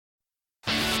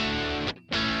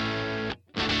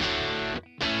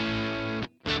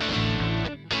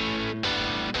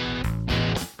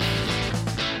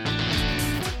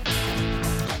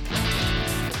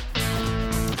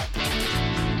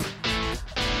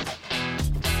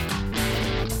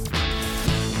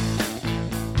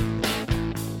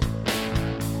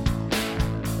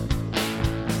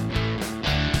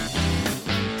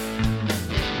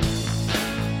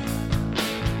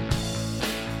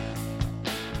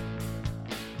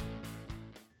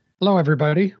Hello,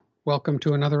 everybody. Welcome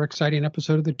to another exciting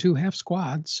episode of the Two Half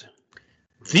Squads.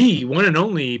 The one and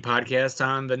only podcast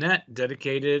on the net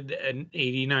dedicated an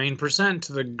 89%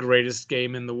 to the greatest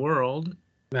game in the world.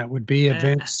 That would be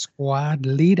Advanced Squad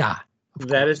Leader.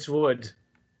 That it would.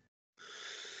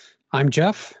 I'm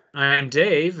Jeff. I'm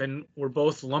Dave, and we're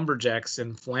both lumberjacks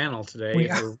in flannel today.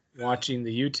 We're watching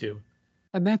the YouTube.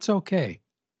 And that's okay.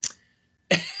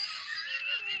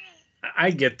 I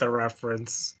get the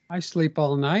reference. I sleep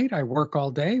all night. I work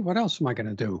all day. What else am I going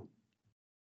to do?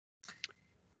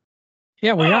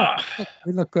 Yeah, we are.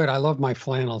 We look good. I love my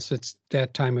flannels. It's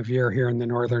that time of year here in the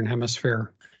Northern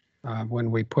Hemisphere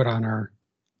when we put on our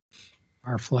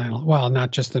flannel. Well,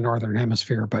 not just the Northern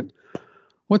Hemisphere, but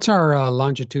what's our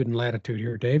longitude and latitude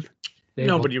here, Dave?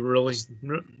 Nobody really.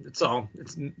 It's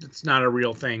not a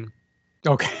real thing.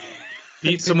 Okay.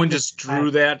 Someone just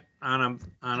drew that on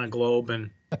a globe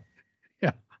and.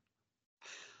 Yeah.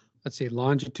 Let's see.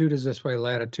 Longitude is this way.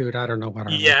 Latitude, I don't know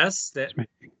what. Yes, that.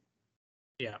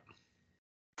 Yeah.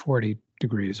 40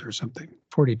 degrees or something.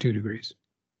 42 degrees.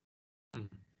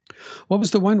 What was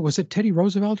the one? Was it Teddy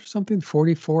Roosevelt or something?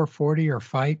 44-40 or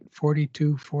fight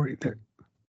 42-40.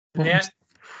 That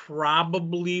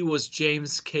probably was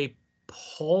James K.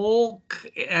 Polk,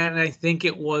 and I think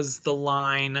it was the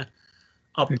line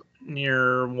up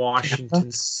near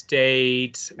Washington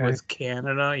State with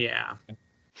Canada. Yeah.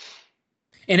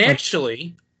 And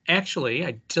actually,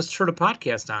 I just heard a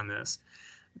podcast on this.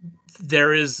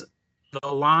 The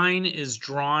line is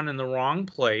drawn in the wrong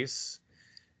place,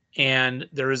 and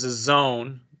there is a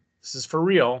zone, this is for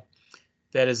real,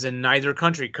 that is in neither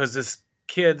country because this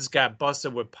kid's got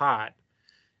busted with pot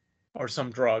or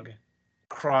some drug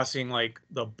crossing like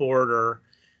the border,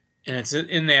 and it's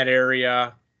in that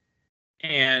area,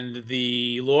 and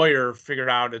the lawyer figured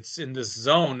out it's in this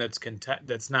zone that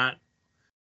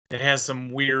has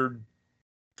some weird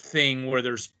thing where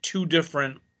there's two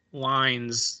different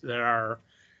lines that are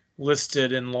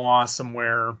listed in law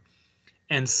somewhere,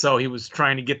 and so he was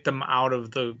trying to get them out of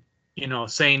the,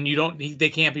 saying they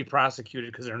can't be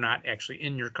prosecuted because they're not actually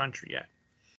in your country yet.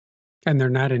 And they're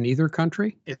not in either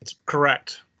country? It's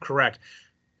correct.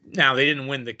 Now, they didn't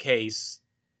win the case.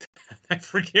 I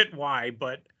forget why,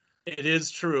 but it is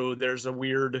true. There's a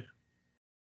weird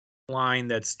line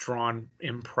that's drawn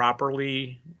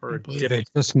improperly, or they're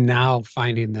just now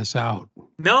finding this out.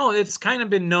 No, it's kind of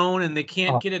been known, and they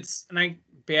can't get it. And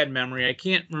bad memory. I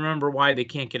can't remember why they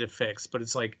can't get it fixed, but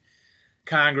it's like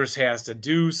Congress has to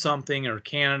do something, or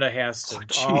Canada has to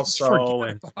also.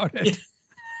 And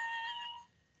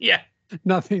yeah,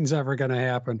 nothing's ever going to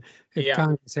happen if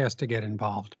Congress has to get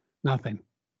involved. Nothing.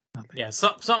 Yeah,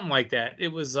 something like that. It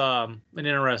was an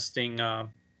interesting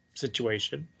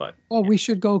situation, but we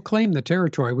should go claim the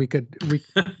territory. We could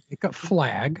make a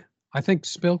flag. I think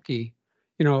Spilkey.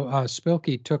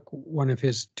 Spilkey took one of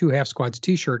his Two Half Squads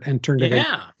T-shirt and turned it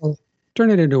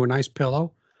into a nice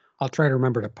pillow. I'll try to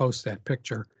remember to post that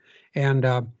picture,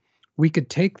 and we could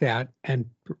take that and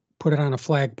put it on a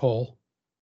flagpole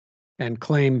and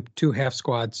claim Two Half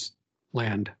Squads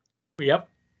land. Yep,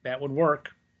 that would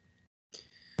work.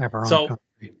 Have our own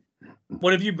country.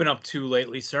 What have you been up to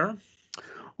lately, sir?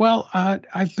 Well,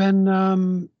 I've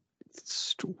been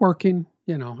working.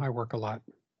 I work a lot,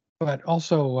 but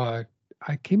also.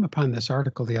 I came upon this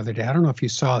article the other day. I don't know if you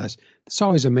saw this. This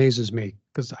always amazes me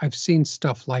because I've seen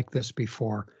stuff like this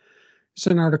before. It's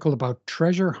an article about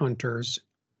treasure hunters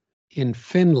in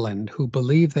Finland who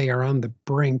believe they are on the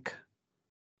brink,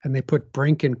 and they put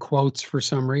brink in quotes for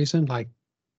some reason.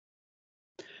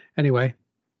 Anyway,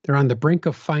 they're on the brink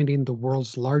of finding the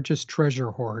world's largest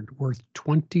treasure hoard worth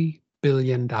 $20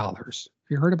 billion. Have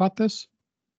you heard about this?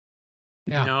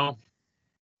 Yeah. No.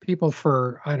 People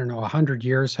for, 100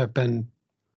 years have been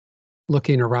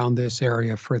looking around this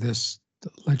area for this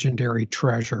legendary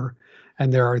treasure.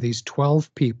 And there are these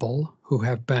 12 people who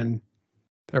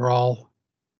they're all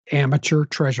amateur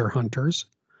treasure hunters,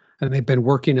 and they've been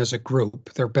working as a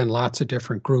group. There have been lots of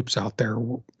different groups out there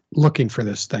looking for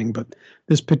this thing, but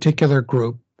this particular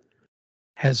group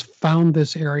has found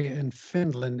this area in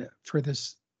Finland for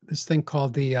this thing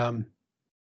called the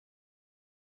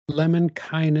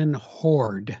Lemminkainen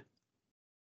Hoard,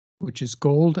 which is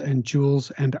gold and jewels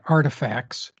and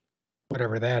artifacts,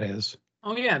 whatever that is.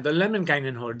 Oh yeah, the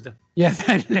Lemminkainen Hoard. Yeah,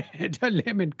 the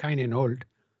Lemminkainen Hoard.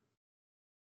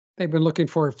 They've been looking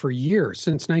for it for years,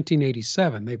 since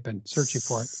 1987. They've been searching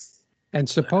for it, and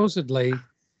supposedly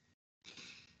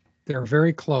they're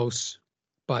very close,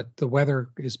 but the weather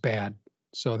is bad,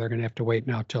 so they're going to have to wait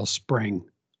now till spring.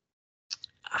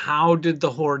 How did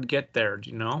the hoard get there?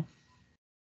 Do you know?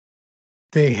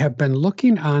 They have been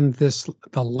looking on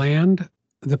the land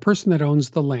the person that owns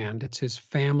the land, it's his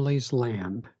family's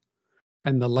land,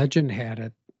 and the legend had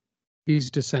it,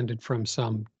 he's descended from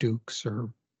some dukes or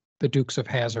the Dukes of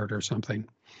Hazzard or something,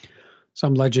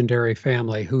 some legendary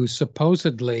family who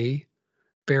supposedly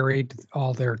buried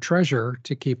all their treasure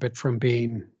to keep it from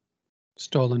being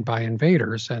stolen by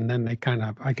invaders. And then they kind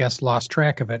of, I guess, lost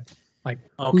track of it. Like,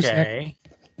 who's that? Okay.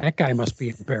 That guy must be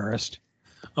embarrassed.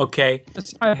 Okay.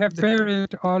 Yes, I have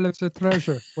buried all of the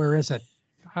treasure. Where is it?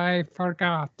 I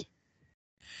forgot.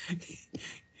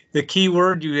 The key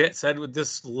word you said with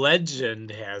this legend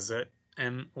has it,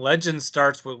 and legend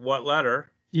starts with what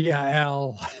letter? Yeah,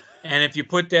 L. And if you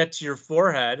put that to your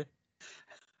forehead,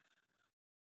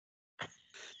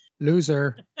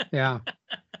 Loser. Yeah.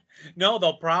 no,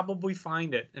 they'll probably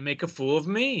find it and make a fool of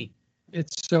me.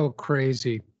 It's so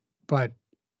crazy. But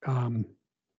 $20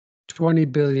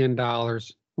 billion.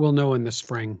 We'll know in the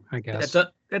spring, I guess.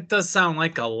 That does sound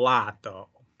like a lot, though.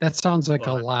 That sounds like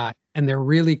a lot. And they're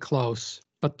really close,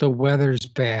 but the weather's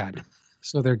bad.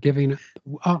 So they're giving,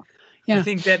 oh, yeah, I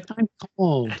think that I'm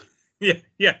cold.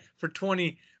 Yeah. For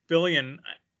 20 billion,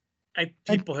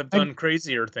 people have done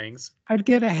crazier things. I'd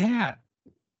get a hat.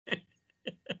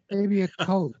 Maybe a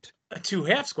coat. A 2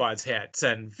 half squads hats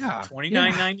and Yeah,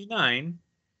 $29.99.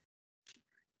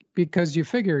 Because you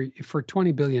figure for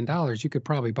 $20 billion, you could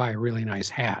probably buy a really nice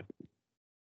hat.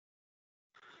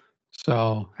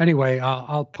 So anyway,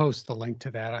 I'll post the link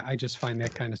to that. I just find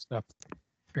that kind of stuff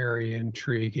very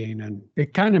intriguing, and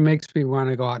it kind of makes me want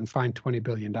to go out and find $20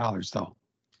 billion though.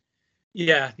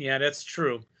 Yeah, that's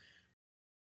true.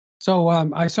 So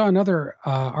I saw another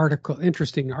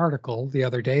interesting article the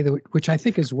other day, which I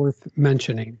think is worth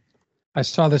mentioning. I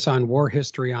saw this on War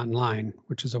History Online,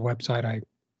 which is a website I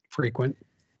frequent.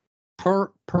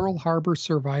 Pearl Harbor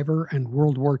survivor and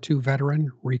World War II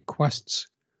veteran requests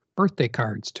birthday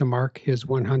cards to mark his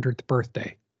 100th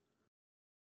birthday.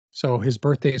 So his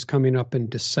birthday is coming up in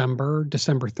December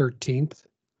 13th.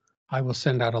 I will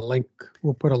send out a link.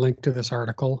 We'll put a link to this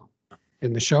article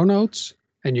in the show notes,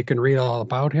 and you can read all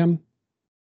about him.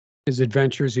 His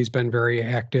adventures, he's been very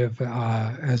active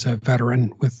as a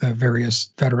veteran with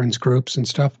various veterans groups and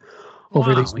stuff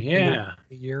over these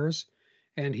years.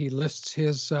 And he lists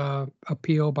his a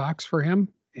P.O. box for him.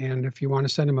 And if you want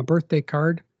to send him a birthday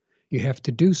card, you have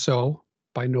to do so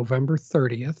by November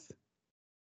 30th.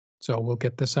 So we'll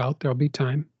get this out. There'll be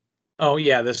time. Oh,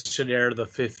 yeah, this should air the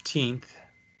 15th.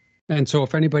 And so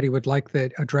if anybody would like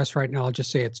the address right now, I'll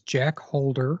just say it's Jack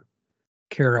Holder,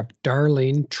 care of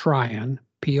Darlene Tryon,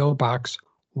 P.O. Box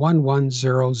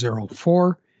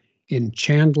 11004 in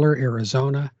Chandler,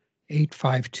 Arizona,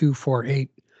 85248.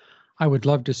 I would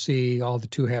love to see all the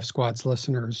 2 Half Squads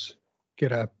listeners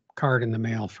get a card in the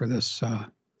mail for this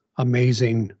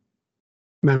amazing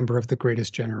member of the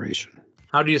greatest generation.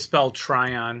 How do you spell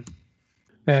Tryon?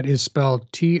 That is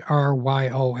spelled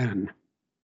Tryon.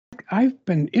 I've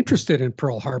been interested in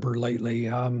Pearl Harbor lately,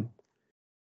 and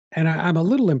I'm a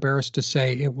little embarrassed to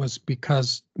say it was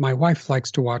because my wife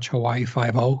likes to watch Hawaii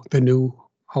Five-0, the new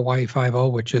Hawaii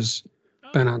Five-0, which has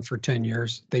been on for 10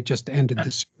 years. They just ended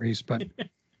the series, but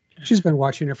she's been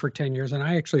watching it for 10 years, and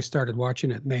I actually started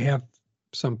watching it, and they have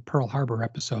some Pearl Harbor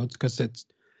episodes because it's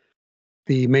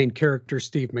the main character,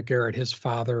 Steve McGarrett. His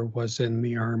father was in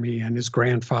the Army, and his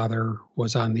grandfather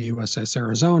was on the USS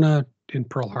Arizona in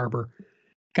Pearl Harbor.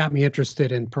 Got me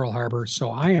interested in Pearl Harbor, so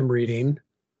I am reading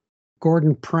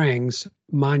Gordon Prang's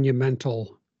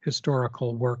monumental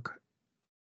historical work,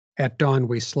 At Dawn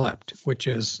We Slept, which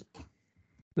is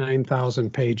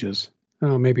 9,000 pages.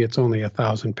 Oh, maybe it's only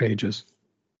 1,000 pages.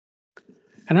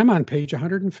 And I'm on page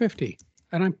 150,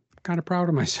 and I'm kind of proud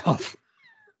of myself.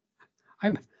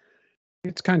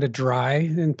 It's kind of dry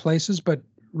in places, but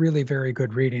really very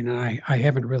good reading. And I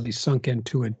haven't really sunk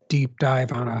into a deep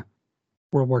dive on a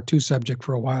World War II subject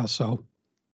for a while. So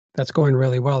that's going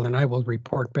really well, and I will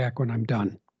report back when I'm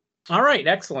done. All right,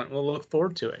 excellent. We'll look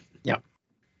forward to it. Yeah.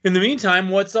 In the meantime,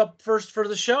 what's up first for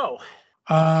the show?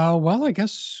 Well, I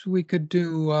guess we could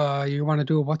do, you want to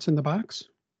do a What's in the Box?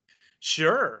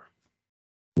 Sure.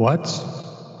 What's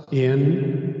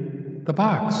in the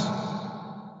box?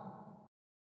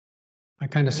 I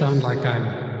kind of sound like I'm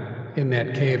in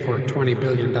that cave where $20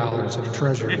 billion of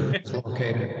treasure is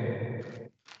located.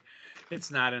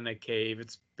 It's not in a cave.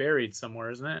 It's buried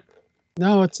somewhere, isn't it?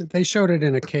 No, they showed it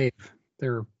in a cave.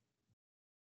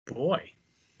 Boy.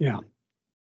 Yeah.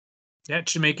 That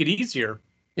should make it easier.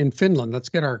 In Finland,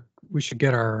 we should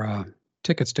get our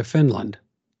tickets to Finland.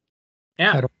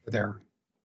 Yeah. Head over there.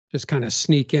 Just kind of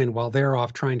sneak in while they're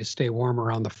off trying to stay warm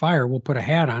around the fire. We'll put a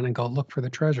hat on and go look for the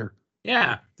treasure.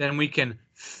 Yeah. Then we can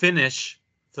finish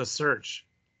the search.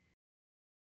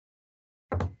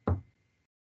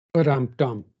 But I'm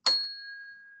dumb.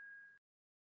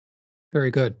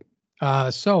 Very good.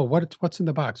 So what's in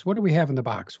the box? What do we have in the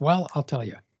box? Well, I'll tell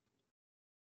you.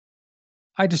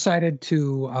 I decided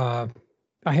to,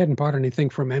 I hadn't bought anything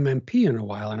from MMP in a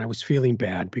while, and I was feeling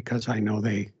bad because I know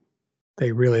they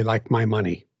really like my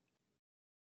money.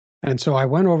 And so I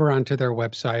went over onto their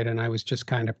website and I was just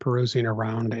kind of perusing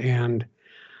around, and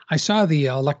I saw they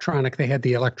had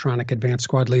the electronic advanced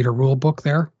squad leader rule book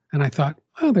there. And I thought,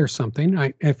 oh, there's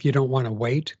something if you don't want to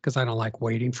wait, because I don't like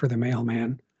waiting for the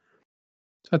mailman.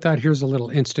 So I thought, here's a little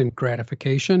instant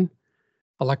gratification.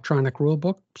 Electronic rule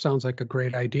book sounds like a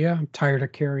great idea. I'm tired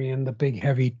of carrying the big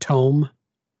heavy tome,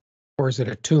 or is it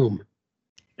a tomb?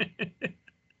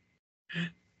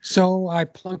 So I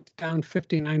plunked down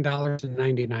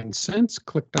 $59.99,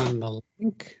 clicked on the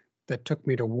link that took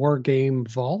me to War Game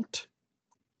Vault,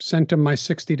 sent them my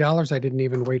 $60. I didn't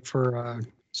even wait for a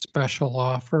special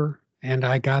offer, and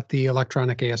I got the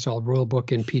electronic ASL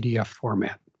rulebook in PDF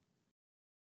format.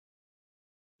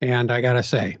 And I gotta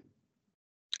say,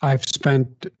 I've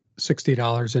spent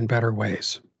 $60 in better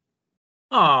ways.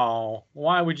 Oh,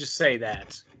 why would you say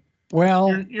that?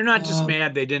 Well, you're not just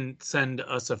mad they didn't send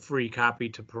us a free copy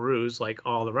to peruse like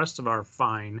all the rest of our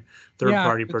fine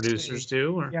third-party producers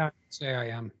do? Or? Yeah, I'd say I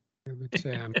am. I would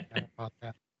say I'm mad about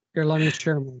that. Here, let me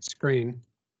share my screen.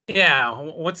 Yeah,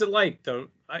 what's it like though?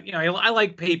 I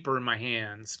like paper in my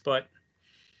hands, but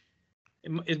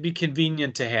it'd be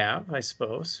convenient to have, I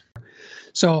suppose.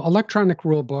 So electronic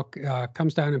rulebook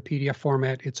comes down in PDF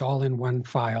format. It's all in one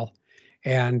file,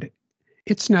 and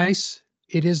it's nice.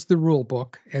 It is the rule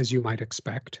book, as you might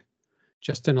expect,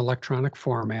 just in electronic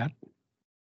format.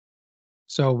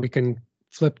 So we can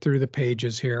flip through the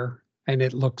pages here, and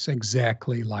it looks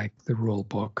exactly like the rule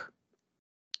book.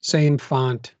 Same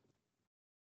font.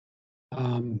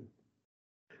 One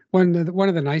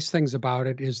of the nice things about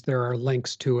it is there are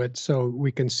links to it, so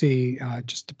we can see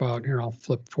just about here. I'll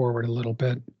flip forward a little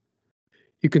bit.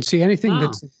 You can see anything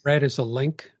that's red is a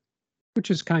link, which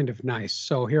is kind of nice.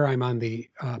 So here I'm on the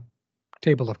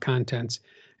table of contents,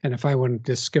 and if I wanted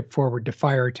to skip forward to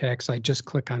fire attacks, I just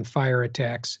click on fire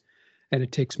attacks, and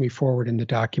it takes me forward in the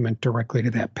document directly to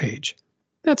that page.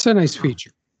 That's a nice feature.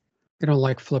 I don't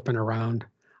like flipping around.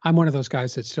 I'm one of those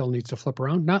guys that still needs to flip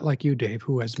around, not like you, Dave,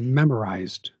 who has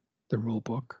memorized the rule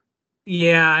book.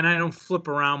 Yeah, and I don't flip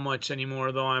around much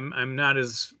anymore, though. I'm not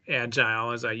as agile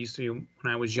as I used to be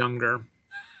when I was younger.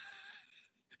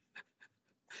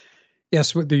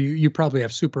 Yes, you probably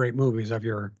have Super 8 movies of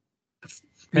your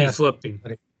flipping.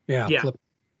 Yeah. Flip.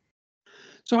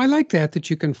 So I like that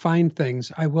you can find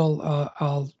things.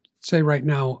 I'll say right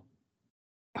now,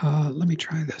 let me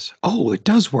try this. Oh, it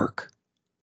does work.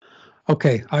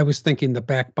 Okay, I was thinking the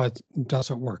back button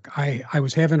doesn't work. I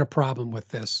was having a problem with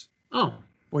this. Oh.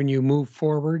 When you move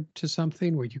forward to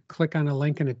something, where you click on a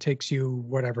link and it takes you,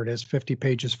 whatever it is, 50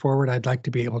 pages forward, I'd like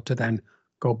to be able to then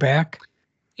go back.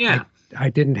 Yeah. I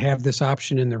didn't have this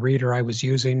option in the reader I was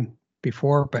using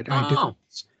before, but I do.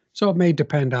 So it may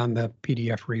depend on the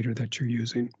PDF reader that you're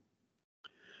using.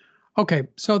 Okay,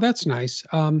 so that's nice.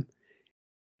 One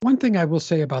thing I will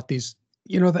say about these,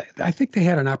 I think they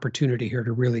had an opportunity here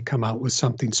to really come out with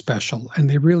something special, and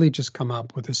they really just come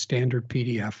up with a standard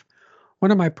PDF. One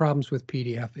of my problems with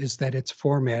PDF is that it's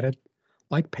formatted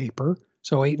like paper,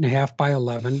 so 8.5 by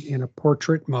 11 in a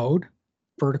portrait mode,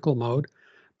 vertical mode,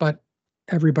 but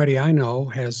everybody I know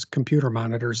has computer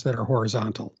monitors that are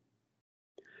horizontal.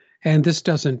 And this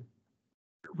doesn't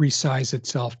resize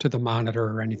itself to the monitor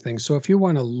or anything. So if you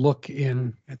want to look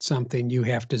in at something, you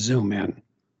have to zoom in.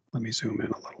 Let me zoom in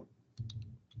a little.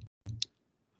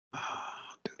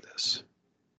 I'll do this.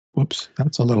 Whoops,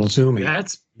 that's a little zoomy.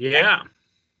 Yeah.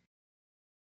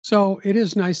 So it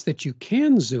is nice that you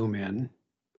can zoom in,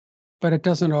 but it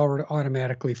doesn't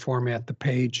automatically format the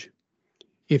page.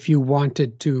 If you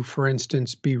wanted to, for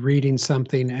instance, be reading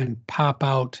something and pop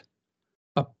out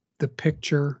the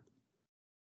picture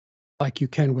like you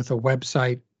can with a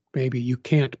website, maybe you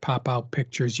can't pop out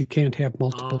pictures. You can't have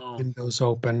multiple windows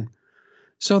open.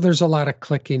 So there's a lot of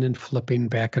clicking and flipping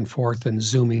back and forth and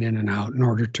zooming in and out in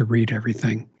order to read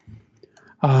everything.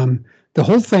 The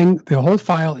whole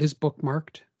file is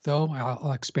bookmarked, though.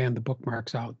 I'll expand the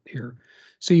bookmarks out here.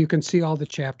 So you can see all the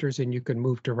chapters and you can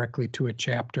move directly to a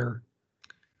chapter.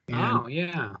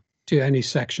 And to any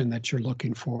section that you're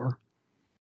looking for,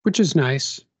 which is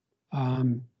nice.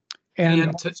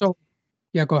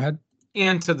 Yeah, go ahead.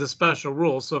 And to the special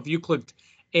rule. So if you clicked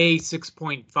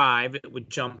A6.5, it would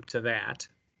jump to that.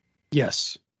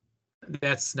 Yes.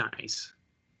 That's nice.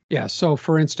 Yeah. So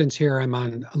for instance, here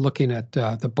I'm looking at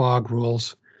the BOG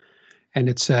rules, and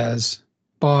it says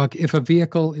bog. If a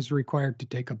vehicle is required to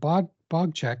take a bog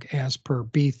check as per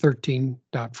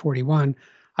B13.41,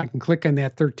 I can click on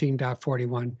that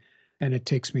 13.41 and it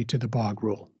takes me to the bog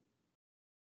rule.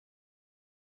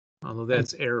 Although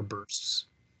that's air bursts.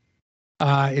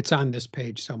 It's on this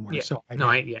page somewhere. Yeah. So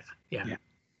Yeah.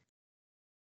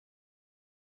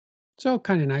 So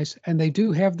kind of nice. And they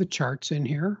do have the charts in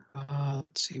here.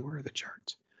 Let's see, where are the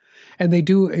charts? And they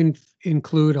do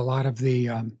include a lot of the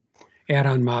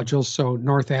add-on modules. So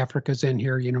North Africa's in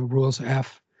here, Rules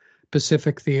F,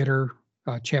 Pacific Theater,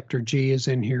 Chapter G is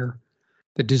in here.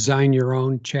 The Design Your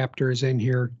Own chapter is in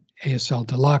here, ASL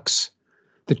Deluxe.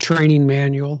 The training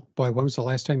manual. Boy, when was the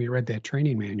last time you read that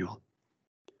training manual?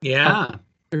 Yeah.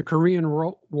 The Korean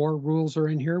War rules are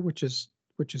in here, which is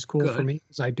cool for Good. me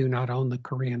because I do not own the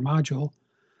Korean module.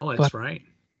 Oh, that's right.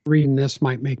 Reading this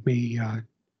might make me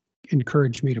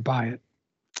encourage me to buy it.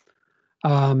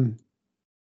 And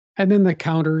then the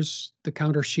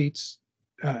counter sheets,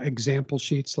 example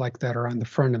sheets like that are on the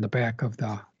front and the back of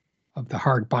the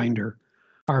hard binder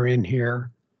are in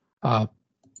here.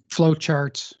 Flow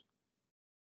charts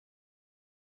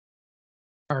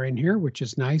are in here, which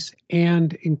is nice,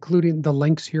 and including the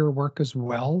links here work as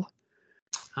well.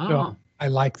 Oh. So I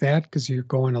like that because you're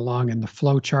going along in the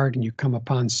flow chart and you come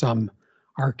upon some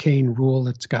arcane rule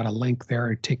that's got a link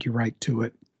there to take you right to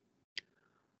it.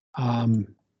 The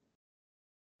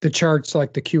charts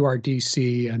like the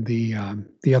QRDC and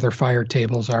the other fire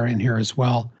tables are in here as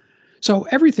well. So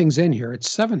everything's in here. It's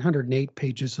 708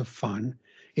 pages of fun.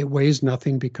 It weighs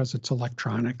nothing because it's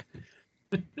electronic.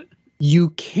 You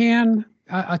can,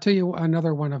 I'll tell you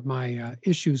another one of my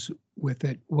issues with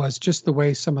it was just the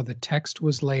way some of the text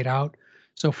was laid out.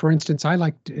 So for instance, in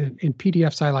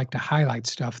PDFs, I like to highlight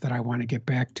stuff that I want to get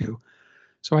back to.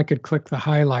 So I could click the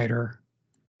highlighter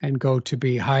and go to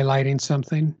be highlighting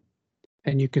something.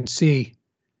 And you can see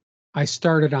I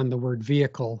started on the word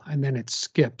vehicle and then it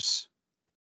skips.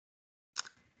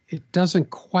 It doesn't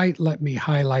quite let me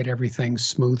highlight everything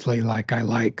smoothly like I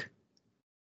like.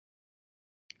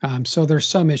 So there's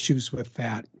some issues with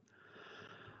that.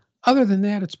 Other than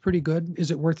that, it's pretty good.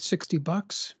 Is it worth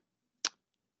 $60?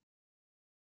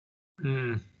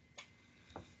 Don't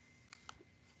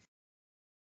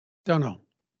know.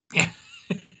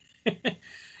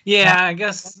 Yeah, I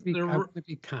guess I want to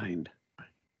be kind.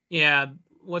 Yeah,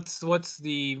 what's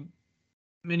the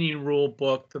mini rule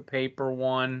book, the paper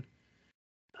one?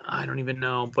 I don't even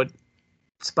know, but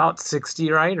it's about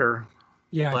 60, right? Or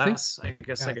less. I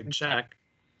guess I could check.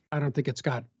 I don't think it's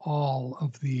got all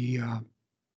of the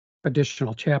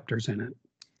additional chapters in it.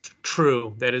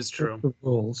 True, that is true. The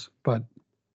rules, but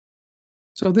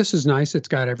so this is nice. It's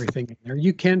got everything in there.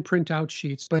 You can print out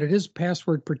sheets, but it is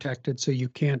password protected, so you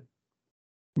can't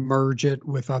merge it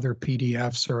with other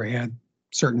PDFs or add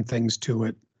certain things to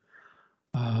it.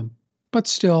 But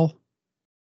still,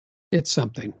 it's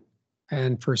something.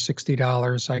 And for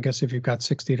 $60, I guess if you've got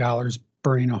 $60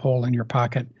 burning a hole in your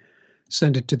pocket,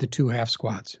 send it to the 2 half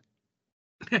squads.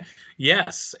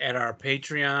 Yes, at our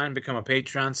Patreon, become a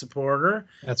Patreon supporter.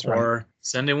 That's right. Or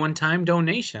send a one-time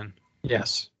donation.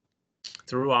 Yes.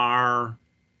 Through our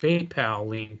PayPal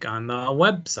link on the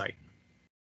website.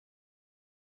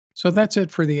 So that's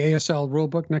it for the ASL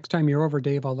rulebook. Next time you're over,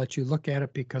 Dave, I'll let you look at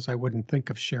it because I wouldn't think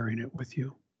of sharing it with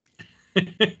you.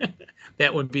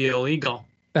 That would be illegal.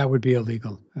 That would be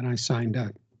illegal. And I signed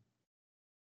up.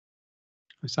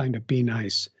 Be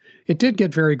nice. It did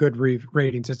get very good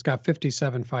ratings. It's got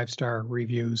 57 5-star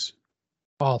reviews,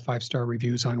 all 5-star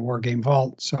reviews on Wargame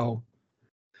Vault. So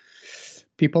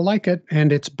people like it,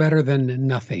 and it's better than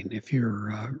nothing. If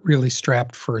you're really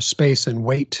strapped for space and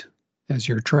weight as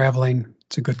you're traveling,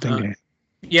 it's a good thing to have.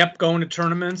 Yep, going to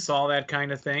tournaments, all that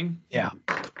kind of thing. Yeah.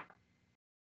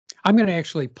 I'm going to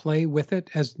actually play with it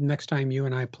as next time you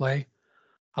and I play.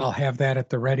 I'll have that at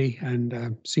the ready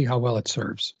and see how well it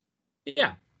serves.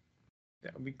 Yeah,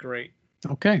 that would be great.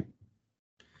 Okay.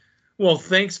 Well,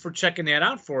 thanks for checking that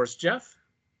out for us, Jeff.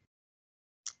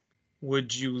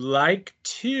 Would you like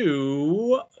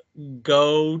to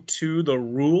go to the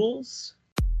rules?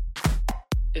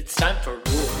 It's time for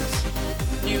rules.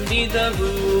 You need the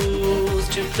rules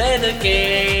to play the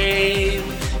game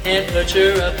and put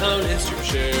your opponents to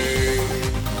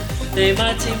shame. They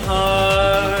might seem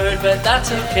hard, but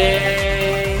that's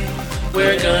okay.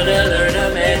 We're gonna learn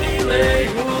them anyway.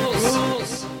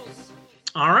 Rules.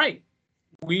 All right.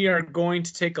 We are going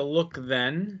to take a look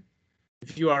then.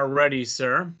 If you are ready,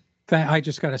 sir. I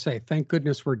just got to say, thank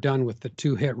goodness we're done with the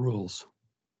 2-hit rules.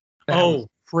 That was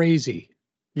crazy.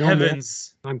 No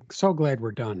heavens. More. I'm so glad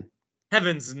we're done.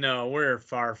 Heavens, no. We're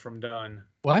far from done.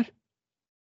 What?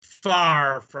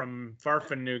 Far from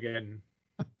Nugan.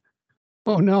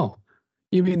 Oh, no.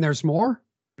 You mean there's more?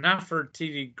 Not for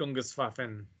TD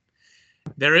Gungeswaffen.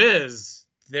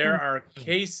 There are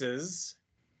cases,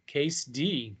 case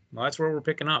D. Well, that's where we're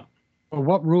picking up. Well,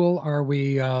 what rule are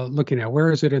we looking at?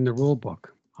 Where is it in the rule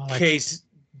book? Case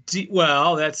D,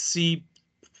 well, that's C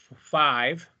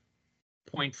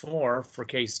 5.4 for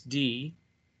case D.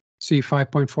 C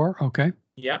 5.4, okay.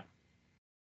 Yep.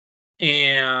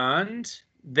 And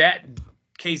that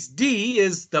case D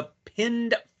is the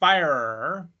pinned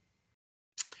firer.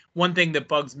 One thing that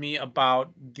bugs me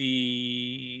about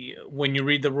when you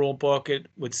read the rule book, it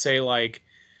would say like,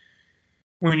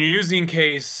 when you're using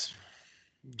case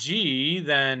G,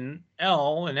 then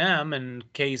L and M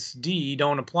and case D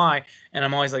don't apply. And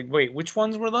I'm always like, wait, which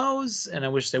ones were those? And I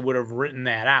wish they would have written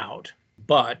that out.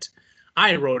 But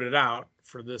I wrote it out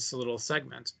for this little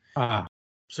segment.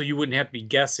 So you wouldn't have to be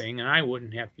guessing, and I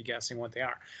wouldn't have to be guessing what they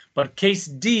are. But case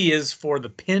D is for the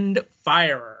pinned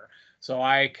firer. So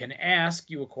I can ask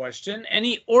you a question.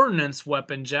 Any ordnance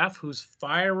weapon, Jeff, whose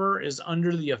firer is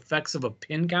under the effects of a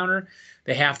pin counter,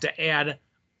 they have to add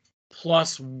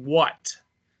plus what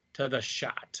to the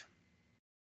shot?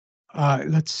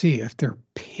 Let's see if they're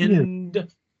pinned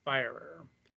firer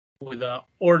with a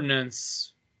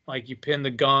ordnance, like you pin the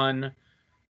gun,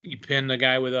 you pin the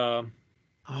guy with a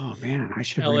oh man, I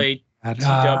should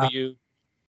LATW.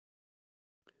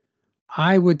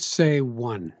 I would say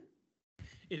 1.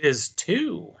 It is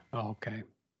 2. Oh, okay.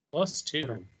 Plus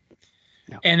 2.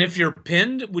 Yeah. And if you're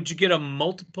pinned, would you get a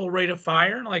multiple rate of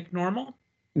fire like normal?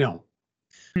 No.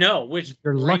 No, which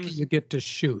you're lucky you get to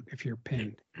shoot if you're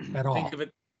pinned at all. Think of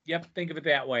it. Yep, think of it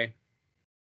that way.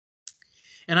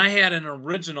 And I had an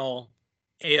original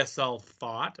ASL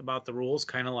thought about the rules,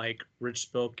 kind of like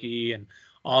Rich Spilkey and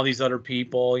all these other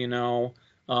people,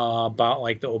 about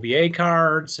like the OBA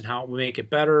cards and how it would make it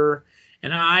better.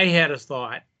 And I had a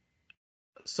thought.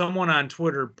 Someone on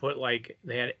Twitter put like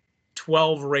they had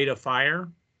 12 rate of fire.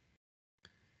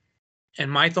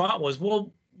 And my thought was,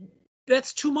 well,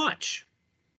 that's too much,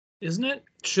 isn't it?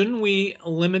 Shouldn't we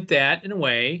limit that in a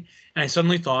way? And I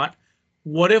suddenly thought,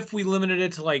 what if we limited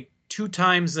it to like 2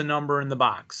 times the number in the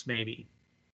box, maybe?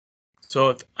 So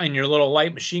if in your little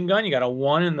light machine gun, you got a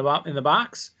 1 in the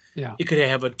box, yeah, it could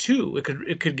have a 2.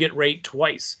 It could get rate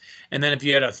twice. And then if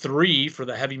you had a 3 for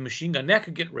the heavy machine gun, that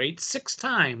could get rate 6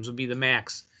 times would be the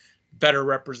max, better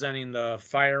representing the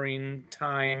firing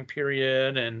time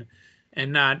period and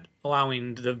not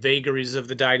allowing the vagaries of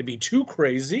the die to be too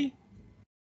crazy.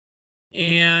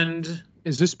 And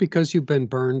is this because you've been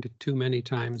burned too many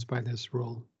times by this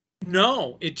rule?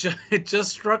 No, it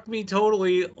just struck me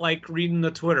totally like reading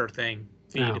the Twitter feed.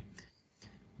 Yeah.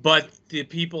 But the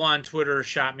people on Twitter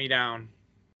shot me down.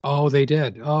 Oh, they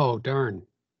did. Oh, darn.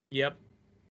 Yep.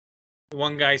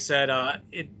 One guy said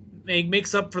it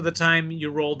makes up for the time you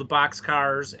rolled the box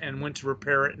cars and went to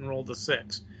repair it and rolled a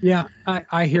 6. Yeah,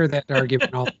 I hear that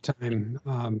argument all the time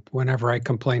whenever I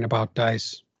complain about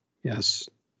dice. Yes,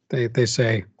 they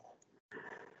say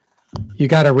you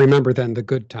got to remember then the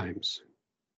good times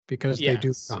because they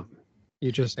do come.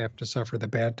 You just have to suffer the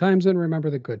bad times and remember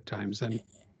the good times. And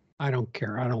I don't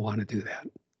care. I don't want to do that.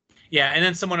 Yeah, and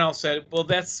then someone else said, well,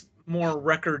 that's more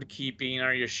record keeping.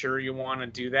 Are you sure you want to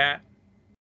do that?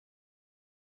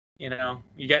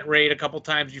 You get raid a couple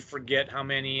times, you forget how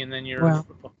many, and then your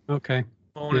okay.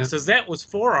 opponent says that was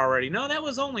 4 already. No, that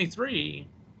was only 3.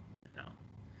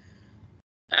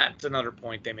 That's another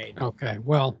point they made. Okay,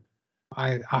 well,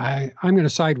 I'm going to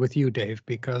side with you, Dave,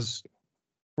 because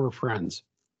we're friends.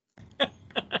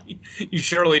 You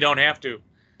surely don't have to.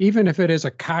 Even if it is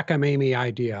a cockamamie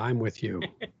idea, I'm with you,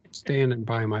 standing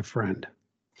by my friend.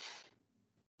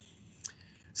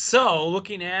 So,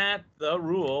 looking at the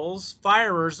rules,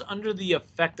 firers under the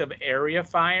effect of area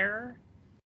fire.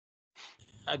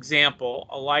 Example,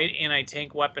 a light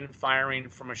anti-tank weapon firing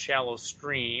from a shallow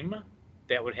stream.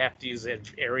 That would have to use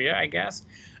area, I guess.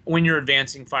 When you're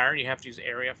advancing fire, you have to use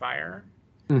area fire.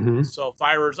 Mm-hmm. So,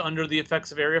 firers under the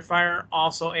effects of area fire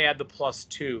also add the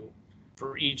 +2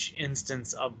 for each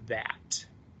instance of that.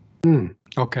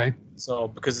 Okay. So,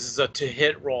 because this is a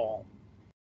to-hit roll.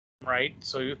 Right?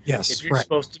 So yes, if you're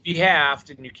supposed to be halved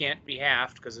and you can't be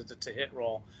halved because it's a to-hit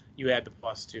roll, you add the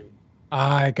 +2.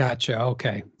 I gotcha.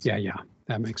 Okay. Yeah.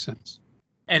 That makes sense.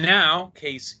 And now,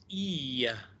 case E.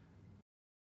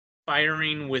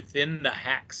 Firing within the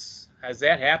hex. Has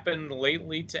that happened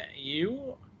lately to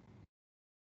you?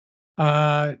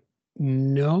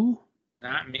 No.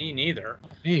 Not me neither.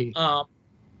 Hey.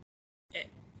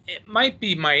 It might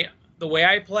be the way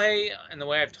I play and the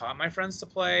way I've taught my friends to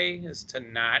play is to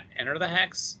not enter the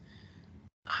hex.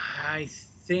 I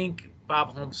think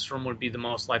Bob Holmstrom would be the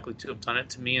most likely to have done it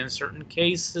to me in certain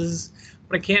cases,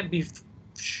 but I can't be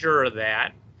sure of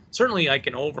that. Certainly like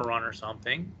an overrun or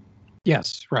something.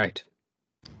 Yes, right.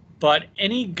 But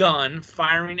any gun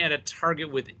firing at a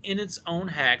target within its own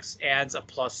hex adds a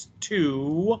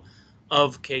 +2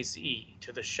 of case E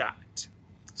to the shot.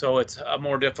 So it's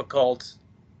more difficult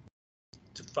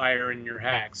to fire in your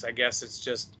hex. I guess it's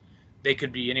just they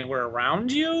could be anywhere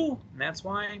around you, and that's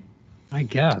why. I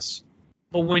guess.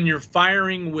 But when you're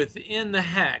firing within the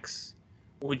hex,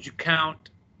 would you count?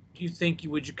 Do you think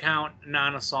would you count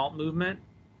non-assault movement?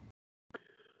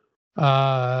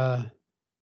 Firing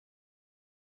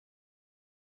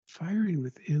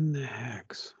within the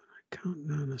hex. I count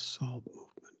non-assault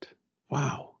movement.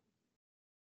 Wow.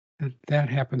 That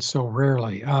happens so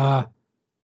rarely. I'm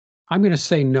going to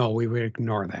say no. We would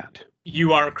ignore that.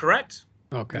 You are correct.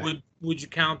 Okay. Would you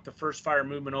count the first fire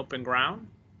movement open ground?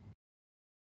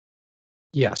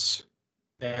 Yes.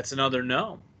 That's another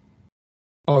no.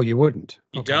 Oh, you wouldn't?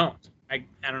 You Okay. don't. I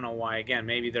don't know why. Again,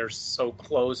 maybe they're so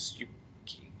close.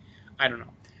 I don't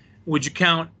know. Would you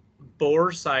count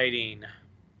bore sighting?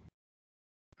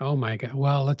 Oh my God.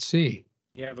 Well, let's see.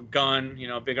 You have a gun,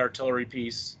 a big artillery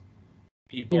piece.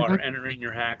 People Yeah, are that- entering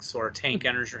your hex, or a tank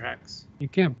enters your hex. You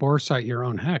can't bore sight your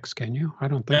own hex, can you? I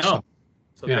don't think No. so.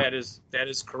 So Yeah. that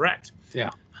is correct. Yeah.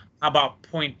 How about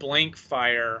point blank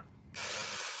fire?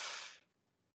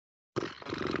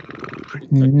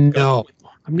 No.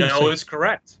 I'm gonna No say- is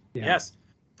correct. Yeah. Yes.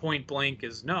 Point blank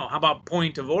is no. How about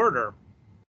point of order?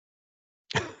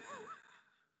 How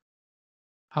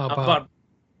How about about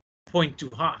point to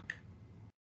hawk?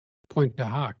 point to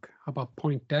hawk? How about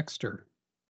point Dexter?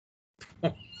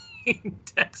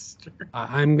 Dexter.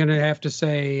 I'm going to have to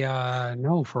say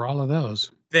no for all of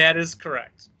those. That is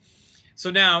correct. So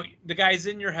now the guy's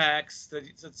in your hex.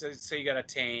 Let's say you got a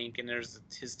tank, and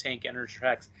his tank enters your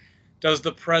hex. Does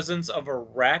the presence of a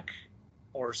wreck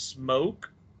or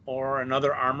smoke or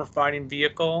another armor fighting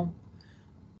vehicle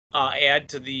add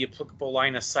to the applicable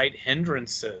line of sight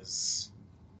hindrances?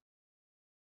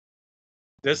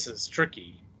 This is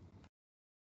tricky.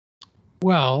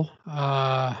 Well,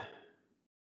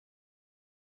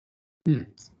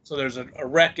 So there's a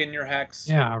wreck in your hex.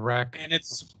 yeah, wreck. And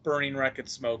it's burning wreck,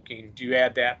 it's smoking. Do you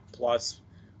add that plus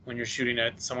when you're shooting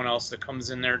at someone else that comes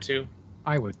in there too?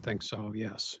 I would think so,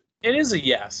 yes. It is a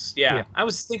yes. Yeah. Yeah. I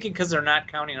was thinking because they're not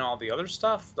counting all the other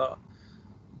stuff,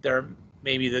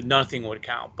 maybe the nothing would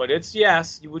count. But it's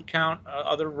yes, you would count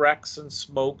other wrecks and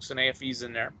smokes and AFEs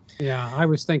in there. Yeah, I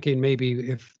was thinking maybe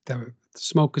if the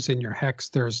smoke is in your hex,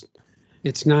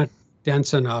 it's not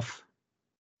dense enough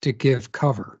to give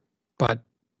cover, but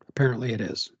apparently it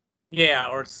is. Yeah,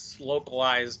 or it's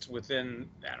localized within,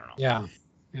 I don't know. Yeah,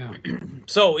 yeah.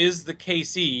 So is the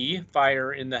KC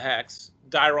fire in the hex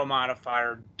Dyro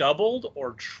modifier doubled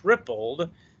or tripled?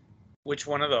 Which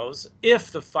one of those?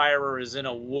 If the firer is in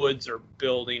a woods or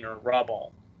building or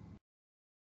rubble.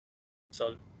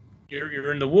 So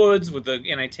you're in the woods with the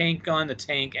anti-tank gun. The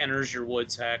tank enters your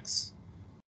woods hex.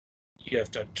 You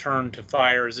have to turn to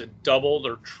fire. Is it doubled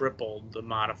or tripled the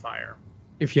modifier?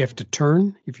 If you have to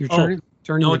turn, if you're Oh,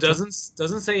 turning. No, it doesn't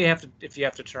say you have to. If you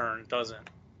have to turn, it doesn't.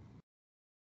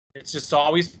 It's just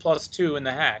always +2 in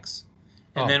the hex.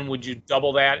 And Oh. then would you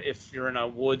double that if you're in a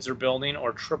woods or building,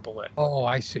 or triple it? Oh,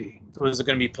 I see. So is it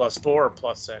going to be +4 or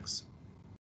 +6?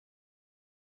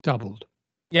 Doubled.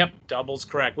 Yep, double's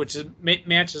correct, which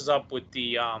matches up with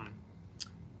the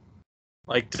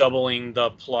like doubling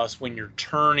the plus when you're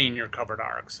turning your covered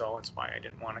arc. So that's why I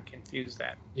didn't want to confuse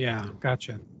that. Yeah,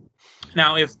 gotcha.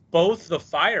 Now, if both the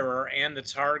firer and the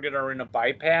target are in a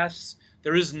bypass,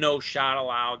 there is no shot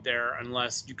allowed there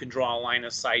unless you can draw a line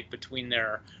of sight between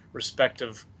their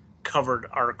respective covered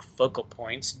arc focal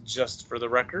points, just for the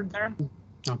record there.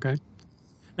 Okay.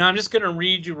 Now, I'm just going to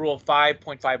read you Rule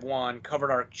 5.51,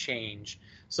 covered arc change.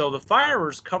 So the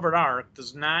firer's covered arc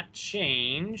does not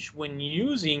change when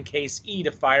using case E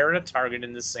to fire at a target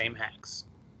in the same hex,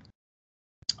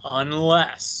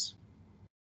 unless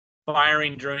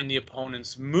firing during the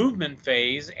opponent's movement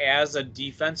phase as a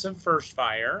defensive first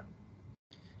fire,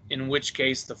 in which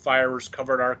case the firer's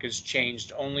covered arc is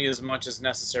changed only as much as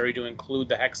necessary to include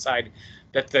the hex side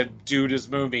that the dude is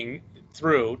moving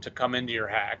through to come into your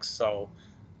hex. So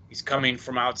he's coming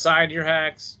from outside your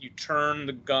hex, you turn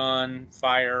the gun,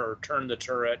 fire, or turn the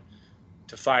turret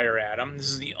to fire at him. This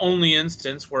is the only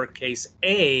instance where case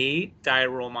A die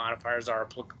roll modifiers are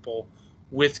applicable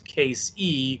with case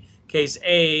E. Case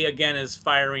A, again, is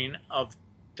firing of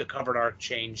the covered arc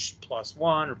change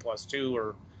 +1 or +2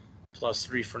 or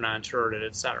 +3 for non-turreted,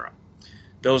 etc.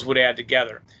 Those would add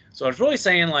together. So it's really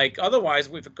saying, like, otherwise,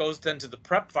 if it goes then to the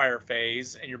prep fire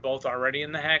phase and you're both already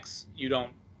in the hex, you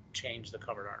don't change the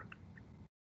covered arc.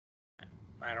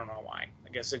 I don't know why. I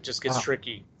guess it just gets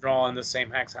tricky. Draw in the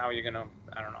same hex. How are you going to,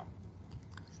 I don't know.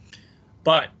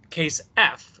 But case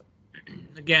F,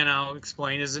 again, I'll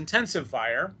explain, is intensive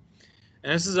fire.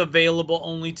 And this is available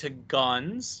only to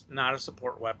guns, not a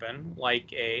support weapon,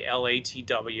 like a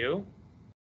LATW.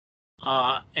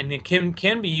 And it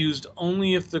can be used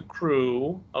only if the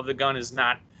crew of the gun is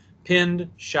not pinned,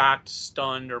 shocked,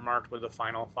 stunned, or marked with a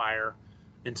final fire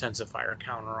intensive fire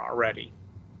counter already.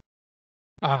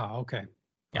 Okay.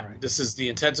 Yeah, right. This is the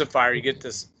intensive fire. You get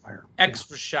this Fire.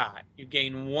 extra shot. You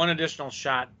gain one additional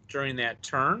shot during that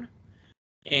turn.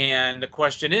 And the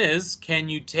question is, can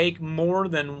you take more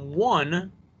than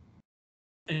one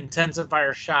intensive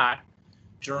fire shot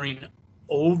during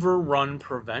overrun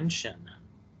prevention?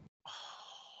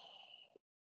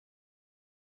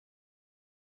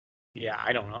 Yeah,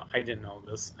 I don't know. I didn't know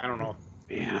this. I don't know.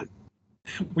 Man.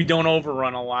 We don't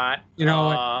overrun a lot. You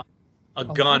know, a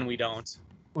gun we don't.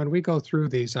 When we go through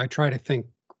these, I try to think,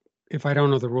 if I don't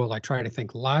know the rule, I try to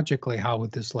think logically, how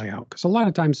would this lay out? Because a lot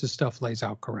of times this stuff lays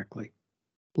out correctly,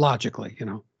 logically, you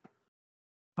know.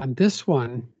 On this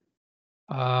one,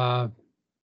 I'm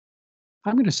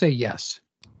going to say yes.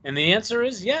 And the answer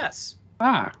is yes.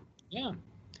 Yeah.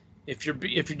 If you're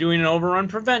doing an overrun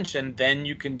prevention, then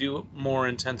you can do more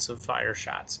intensive fire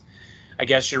shots. I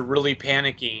guess you're really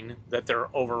panicking that they're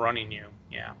overrunning you.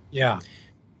 Yeah. Yeah.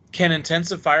 Can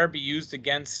intensive fire be used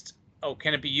against? Oh,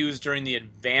 can it be used during the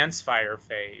advanced fire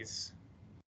phase?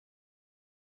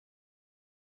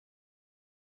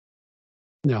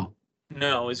 No.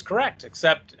 No is correct,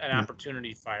 except an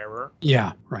opportunity firer.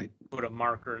 Yeah, right. Put a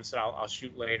marker and said, I'll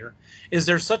shoot later. Is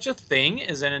there such a thing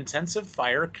as an intensive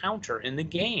fire counter in the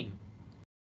game?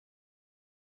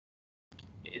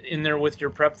 In there with your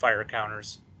prep fire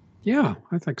counters? Yeah,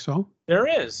 I think so. There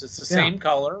is. It's the same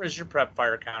color as your prep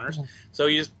fire counters. So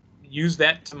you just use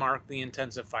that to mark the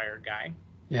intensive fire guy.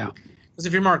 Yeah. Because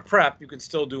if you mark prep, you can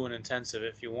still do an intensive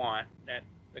if you want. That,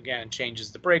 again,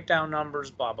 changes the breakdown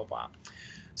numbers, blah, blah, blah.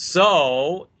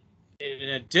 So in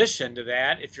addition to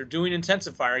that, if you're doing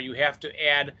intensive fire, you have to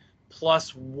add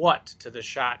plus what to the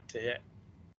shot to hit?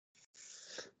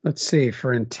 Let's see.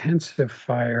 For intensive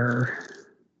fire,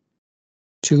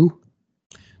 2.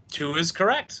 2 is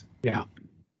correct. Yeah.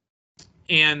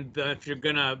 And if you're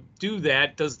going to do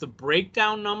that, does the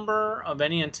breakdown number of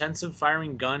any intensive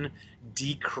firing gun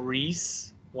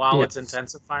decrease while it's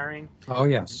intensive firing? Oh,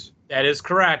 yes. That is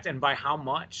correct. And by how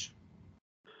much?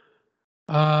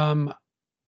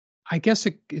 I guess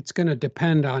it's going to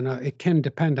depend on, it can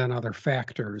depend on other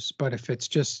factors, but if it's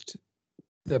just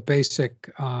the basic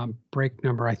break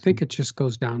number, I think it just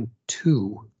goes down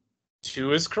 2.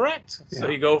 2 is correct. Yeah. So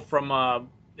you go from,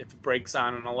 if it breaks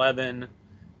on an 11,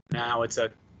 now it's a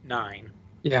 9.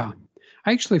 Yeah.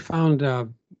 I actually found,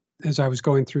 as I was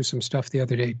going through some stuff the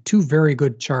other day, 2 very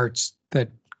good charts that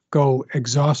go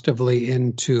exhaustively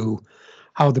into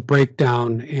how the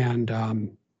breakdown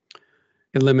and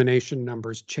elimination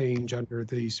numbers change under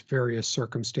these various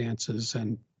circumstances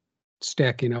and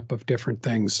stacking up of different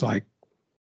things like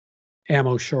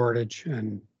ammo shortage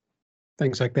and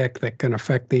things like that that can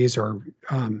affect these. Or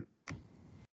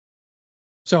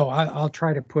so I'll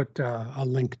try to put a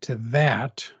link to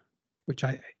that, which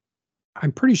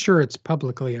I'm pretty sure it's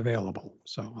publicly available.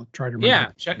 So I'll try to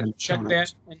remember. Check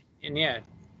that and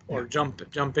or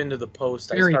jump into the post.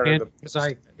 Very handy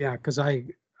because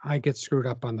I get screwed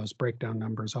up on those breakdown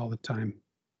numbers all the time.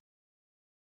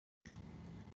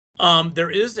 There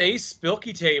is a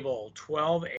Spilky table,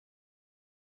 12A.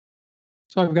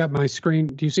 So I've got my screen.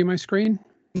 Do you see my screen?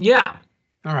 Yeah.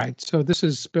 All right. So this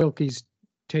is Spilky's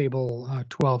table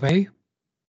 12A.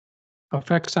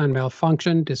 Effects on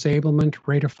malfunction, disablement,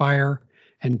 rate of fire,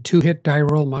 and 2-hit die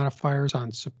roll modifiers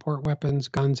on support weapons,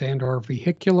 guns, and/or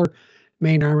vehicular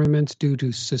main armaments due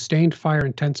to sustained fire,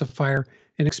 intensive fire,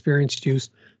 inexperienced use,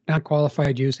 not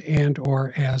qualified use,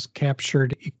 and/or as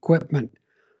captured equipment.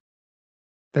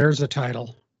 There's a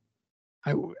title.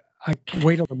 I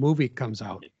wait till the movie comes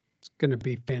out. It's going to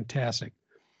be fantastic.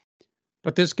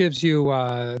 But this gives you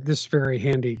this very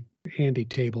handy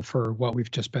table for what we've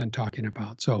just been talking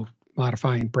about. So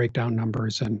modifying breakdown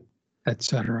numbers and et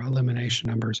cetera, elimination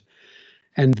numbers.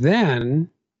 And then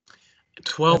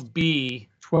 12B.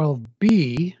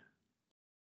 12B.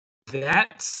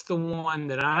 That's the one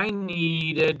that I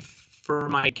needed for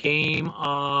my game.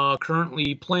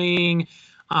 Currently playing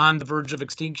On the Verge of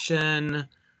Extinction,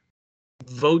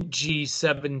 Vote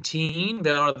G17. They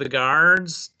are the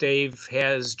guards. Dave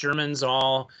has Germans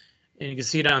all, and you can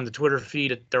see it on the Twitter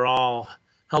feed. They're all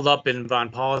held up in Von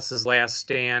Paulus's Last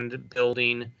Stand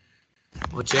building,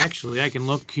 which actually I can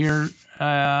look here.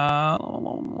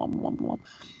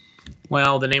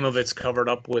 Well, the name of it's covered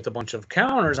up with a bunch of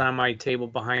counters on my table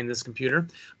behind this computer,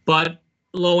 but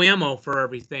low ammo for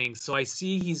everything. So I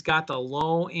see he's got the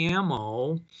low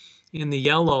ammo in the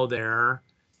yellow there,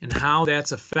 and how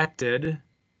that's affected.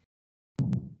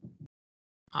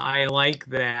 I like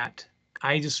that.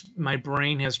 My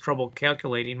brain has trouble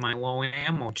calculating my low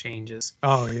ammo changes.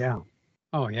 Oh, yeah.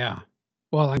 Oh, yeah.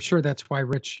 Well, I'm sure that's why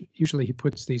Rich, usually he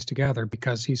puts these together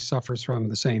because he suffers from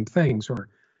the same things, or,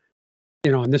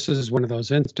 and this is one of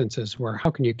those instances where how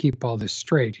can you keep all this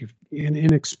straight? You've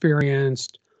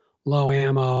inexperienced, low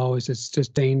ammo, is it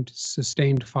sustained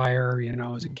fire,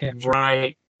 is it capture?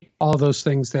 Right. All those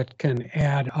things that can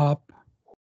add up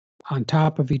on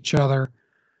top of each other.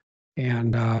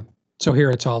 And so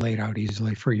here it's all laid out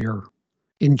easily for your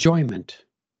enjoyment.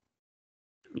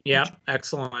 Yeah,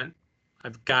 excellent.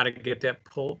 I've got to get that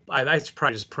pulled. I should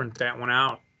probably just print that one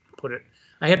out.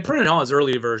 I had printed all his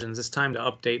early versions. It's time to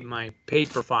update my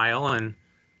paper file and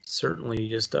certainly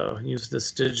just use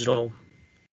this digital.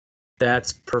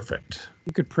 That's perfect.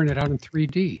 You could print it out in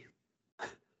 3D.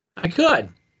 I could.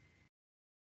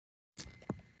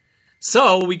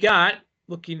 So we got,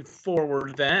 looking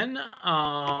forward then,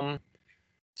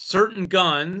 certain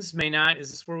guns may not,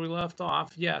 is this where we left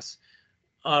off? Yes.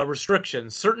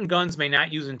 Restrictions. Certain guns may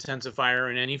not use intensive fire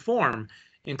in any form,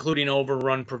 including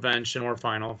overrun prevention or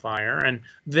final fire. And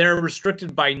they're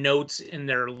restricted by notes in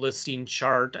their listing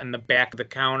chart on the back of the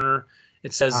counter.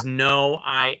 It says no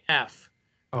IF,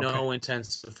 no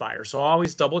intensive fire. So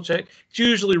always double check. It's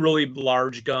usually really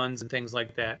large guns and things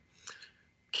like that.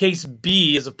 Case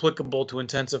B is applicable to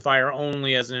intensive fire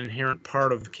only as an inherent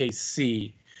part of case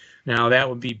C. Now that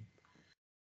would be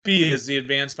B is the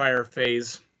advanced fire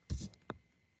phase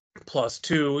plus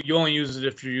 2. You only use it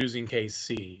if you're using case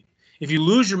C. If you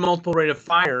lose your multiple rate of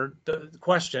fire, the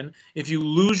question, if you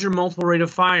lose your multiple rate of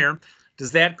fire,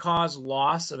 does that cause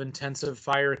loss of intensive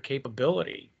fire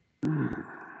capability?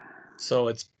 So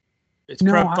it's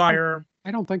prep fire.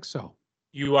 I don't think so.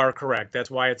 You are correct. That's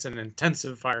why it's an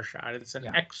intensive fire shot. It's an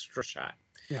extra shot.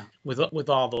 Yeah. With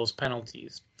all those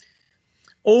penalties.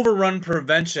 Overrun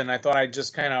prevention. I thought I'd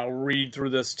just kind of read through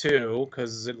this too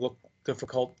because it looked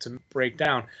difficult to break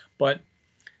down. But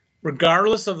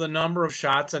regardless of the number of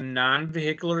shots a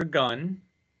non-vehicular gun,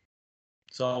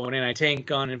 so an anti-tank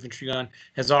gun, infantry gun,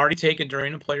 has already taken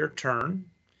during a player turn,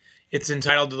 it's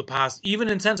entitled to the even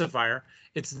intensive fire,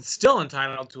 it's still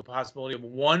entitled to a possibility of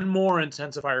one more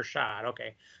intensive fire shot.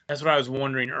 Okay, that's what I was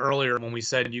wondering earlier when we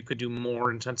said you could do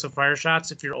more intensive fire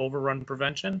shots if you're overrun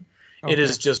prevention. Okay. It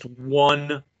is just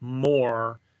one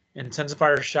more intensive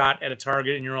fire shot at a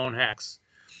target in your own hex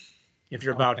if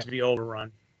you're about to be overrun.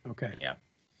 Okay. Yeah.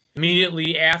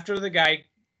 Immediately after the guy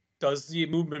does the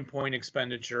movement point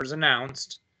expenditures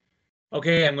announced,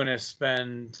 okay, I'm going to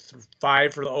spend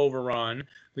 5 for the overrun.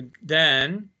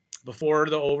 Then, before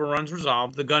the overrun's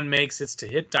resolved, the gun makes its to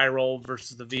hit die roll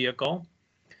versus the vehicle,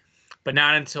 but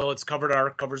not until its covered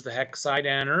arc covers the hex side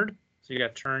entered. So you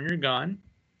got to turn your gun.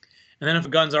 And then if a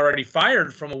gun's already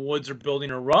fired from a woods or building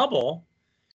or rubble,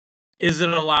 is it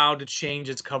allowed to change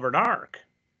its covered arc?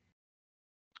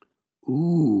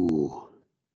 Ooh.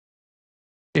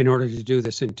 In order to do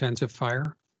this intensive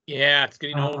fire? Yeah, it's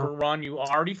getting overrun. You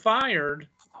already fired.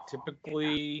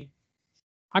 Typically,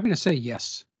 I'm going to say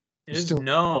yes. It is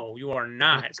no, you are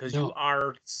not, because you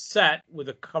are set with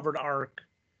a covered arc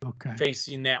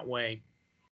facing that way.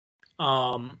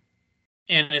 And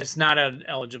it's not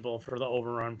eligible for the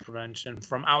overrun prevention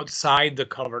from outside the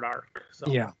covered arc. So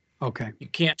yeah, okay. You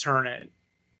can't turn it.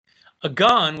 A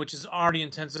gun, which is already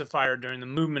intensive fire during the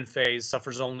movement phase,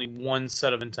 suffers only one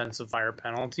set of intensive fire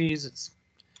penalties. It's,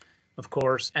 of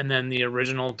course, and then the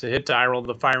original to hit die roll,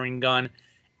 the firing gun,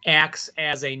 acts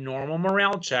as a normal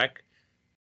morale check.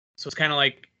 So it's kind of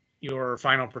like your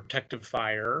final protective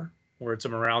fire, where it's a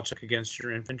morale check against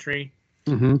your infantry.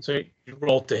 Mm-hmm. So you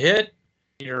roll to hit,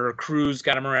 your crew's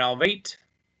got a morale of 8,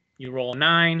 you roll a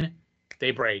 9,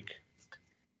 they break.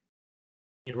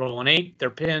 You roll an 8, they're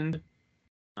pinned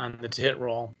on the to hit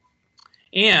roll.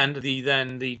 And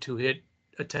the to hit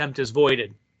attempt is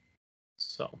voided.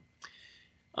 So,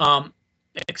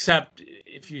 except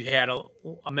if you had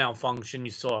a malfunction, you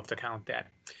still have to count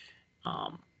that.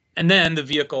 And then the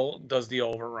vehicle does the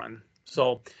overrun.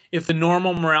 So if the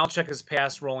normal morale check is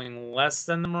passed rolling less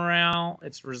than the morale,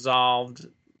 it's resolved.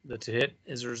 The to hit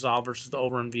is resolved versus the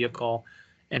overrun vehicle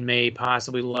and may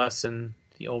possibly lessen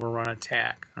the overrun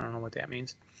attack. I don't know what that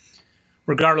means.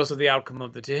 Regardless of the outcome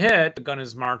of the to hit, the gun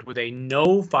is marked with a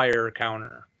no fire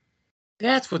counter.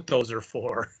 That's what those are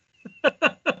for.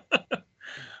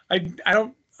 I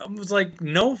don't. I was like,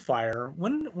 no fire.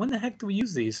 When the heck do we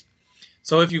use these?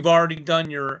 So if you've already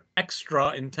done your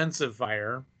extra intensive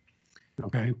fire,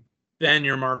 Okay. then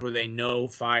you're marked with a no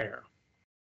fire.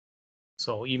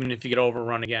 So even if you get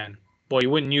overrun again, boy, you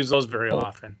wouldn't use those very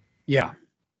often. Yeah.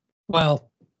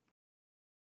 Well,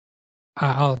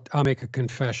 I'll make a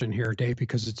confession here, Dave,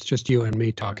 because it's just you and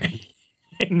me talking.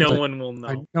 No one will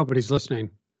know. Nobody's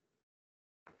listening.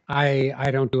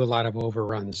 I don't do a lot of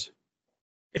overruns.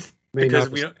 Because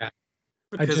we don't.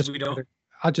 Because we don't.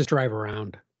 I'll just drive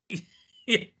around.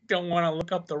 You don't want to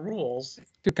look up the rules.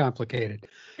 Too complicated.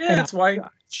 Yeah, And that's why. I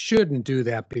shouldn't do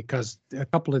that because a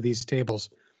couple of these tables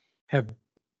have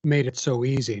made it so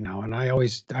easy now, and I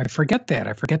forget that.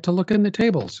 I forget to look in the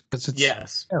tables because it's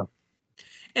Yes. Yeah.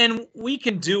 And we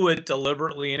can do it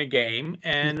deliberately in a game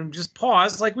and just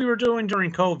pause like we were doing during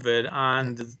COVID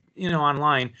on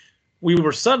online. We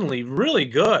were suddenly really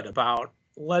good about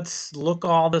let's look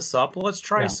all this up. Let's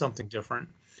try something different.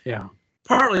 Yeah.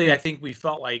 Partly, I think we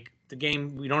felt like the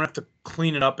game, we don't have to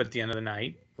clean it up at the end of the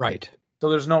night. Right. So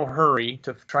there's no hurry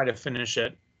to try to finish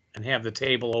it and have the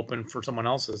table open for someone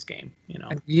else's game,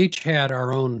 And we each had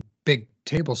our own big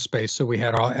table space, so we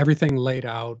had everything laid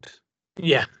out.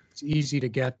 Yeah. It's easy to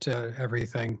get to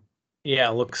everything. Yeah,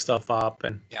 look stuff up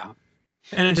and Yeah.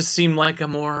 it just seemed like a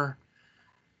more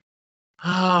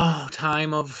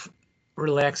time of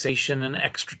relaxation and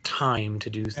extra time to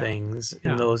do things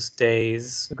in those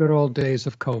days. The good old days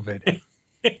of COVID.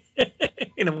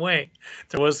 In a way,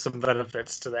 there was some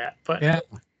benefits to that, but Yeah.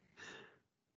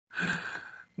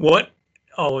 what?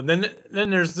 Oh, and then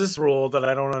there's this rule that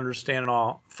I don't understand at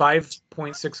all.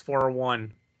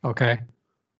 5.641. Okay.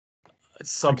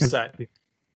 Subset.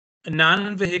 A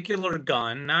non-vehicular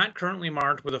gun not currently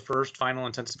marked with a first final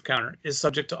intensive counter is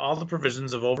subject to all the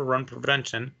provisions of overrun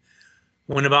prevention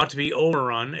when about to be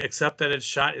overrun, except that its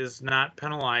shot is not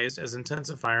penalized as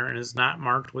intensive fire and is not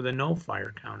marked with a no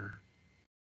fire counter.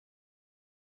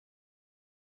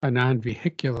 A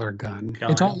non-vehicular gun.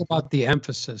 It's all about the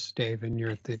emphasis, Dave, in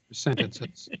the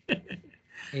sentences.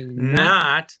 A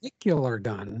Not vehicular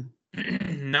gun.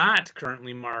 Not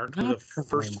currently marked Not with a currently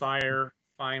first fire,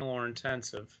 final, or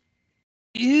intensive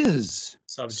Is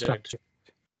subject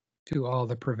to all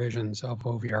the provisions of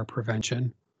OVR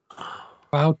prevention.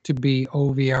 About to be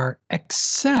OVR,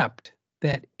 except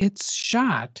that its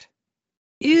shot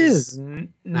is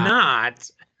not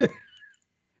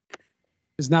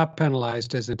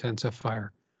penalized as intensive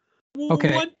fire. Well,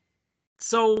 Okay. What?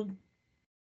 So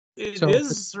it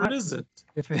is or it isn't?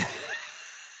 If it,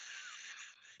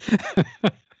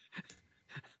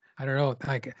 I don't know.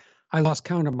 I lost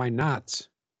count of my knots.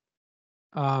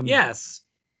 Yes.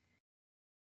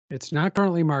 It's not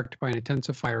currently marked by an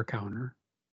intensive fire counter,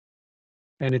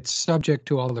 and it's subject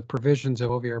to all the provisions of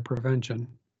OVR prevention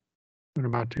when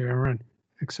about to run,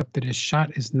 except that his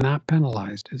shot is not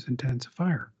penalized as intensive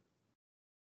fire.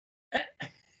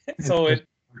 So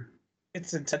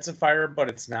it's intensive fire, but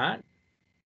it's not.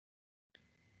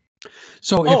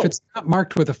 So if it's not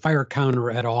marked with a fire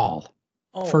counter at all,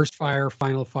 first fire,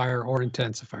 final fire, or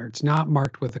intensive fire, it's not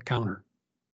marked with a counter,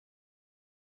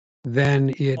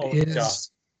 then it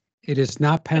is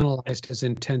not penalized as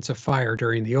intensive fire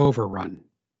during the overrun.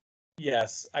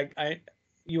 Yes,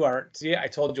 you are. See, I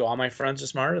told you all my friends are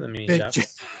smarter than me,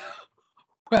 Jeff.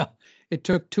 Well, it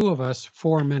took two of us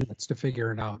 4 minutes to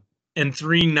figure it out. And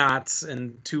 3 knots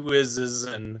and 2 ises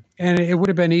and it would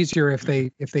have been easier if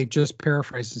they just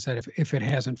paraphrased and said if it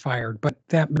hasn't fired, but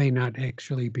that may not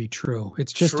actually be true.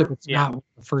 It's just if it's not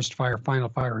first fire, final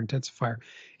fire, intensive fire,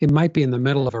 it might be in the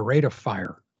middle of a rate of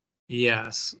fire.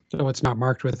 Yes. So it's not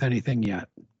marked with anything yet.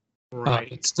 Right.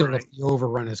 But still, if the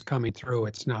overrun is coming through,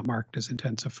 it's not marked as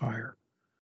intensive fire.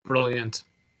 Brilliant.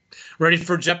 Ready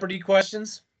for Jeopardy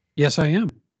questions? Yes, I am.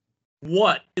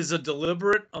 What is a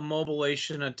deliberate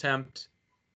immobilization attempt,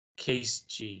 case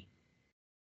G?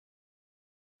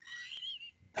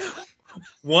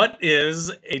 What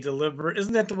is a deliberate,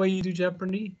 isn't that the way you do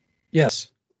Jeopardy? Yes.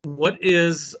 What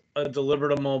is a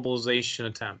deliberate immobilization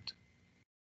attempt?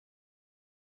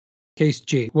 Case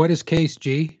G. What is case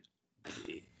G?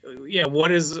 Yeah,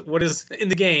 what is in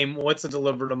the game, what's a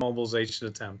deliberate immobilization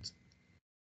attempt?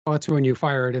 Well, it's when you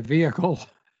fire at a vehicle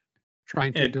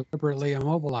trying to deliberately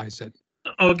immobilize it.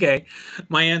 Okay.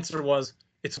 My answer was,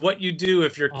 it's what you do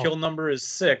if your kill number is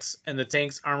 6 and the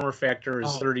tank's armor factor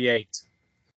is 38.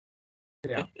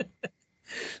 Yeah.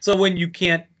 So when you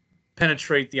can't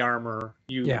penetrate the armor,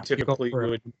 you typically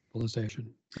would. Immobilization.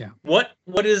 Yeah. What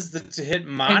is the to hit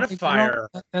modifier?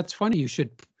 That's funny. You should,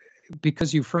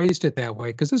 because you phrased it that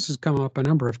way, because this has come up a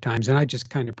number of times and I just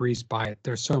kind of breezed by it.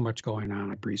 There's so much going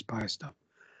on. I breeze by stuff.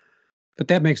 But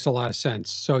that makes a lot of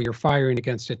sense. So you're firing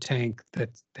against a tank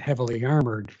that's heavily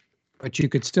armored, but you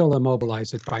could still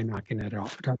immobilize it by knocking it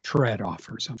off, a tread off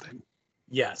or something.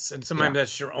 Yes, and sometimes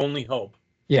that's your only hope.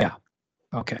 Yeah.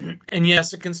 Okay. And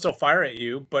yes, it can still fire at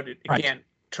you, but it Right. can't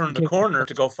turn the corner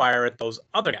to go fire at those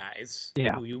other guys.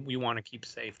 Yeah. Who we want to keep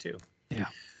safe too. Yeah.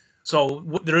 So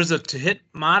there is a to hit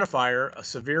modifier, a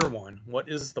severe one. What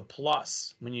is the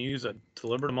plus when you use a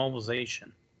deliberate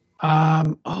immobilization?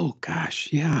 Oh gosh,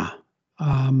 yeah.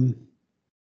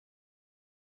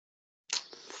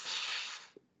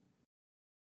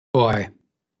 Boy.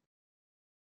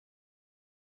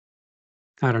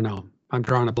 I don't know. I'm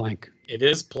drawing a blank. It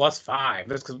is +5.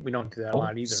 That's because we don't do that a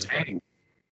lot either. Dang.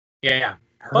 Yeah.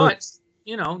 But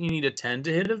you need a 10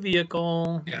 to hit a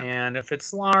vehicle, and if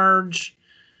it's large,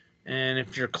 and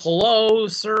if you're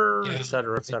closer, et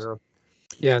cetera, et cetera.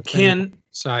 Yeah. Can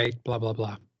sight, blah blah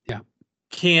blah. Yeah.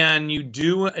 Can you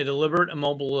do a deliberate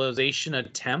immobilization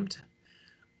attempt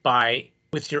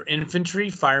with your infantry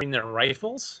firing their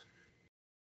rifles?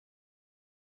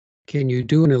 Can you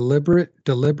do an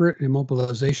deliberate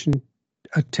immobilization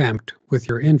attempt with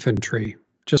your infantry,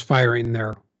 just firing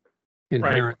their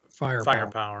inherent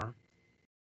firepower?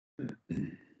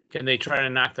 Can they try to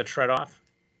knock the tread off?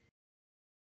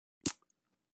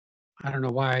 I don't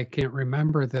know why I can't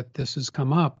remember that this has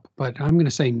come up, but I'm going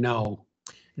to say no.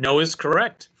 No is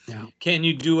correct. Yeah. Can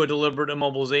you do a deliberate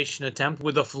immobilization attempt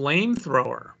with a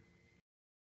flamethrower?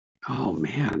 Oh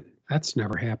man, that's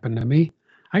never happened to me.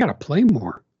 I got to play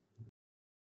more.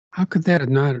 How could that have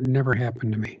never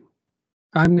happened to me?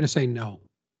 I'm going to say no.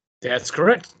 That's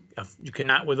correct. You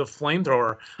cannot with a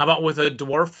flamethrower. How about with a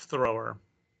dwarf thrower?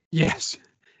 Yes.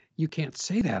 You can't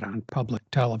say that on public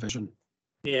television.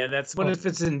 Yeah, that's what if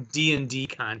it's in D&D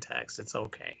context, it's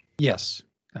okay. Yes,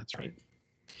 that's right.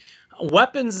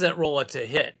 Weapons that roll a to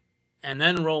hit and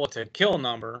then roll a to kill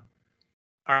number,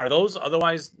 are those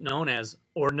otherwise known as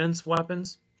ordnance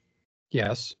weapons?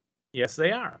 Yes. Yes,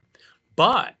 they are.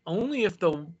 But only if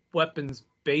the weapon's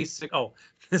basic... Oh,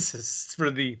 this is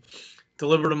for the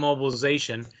deliberate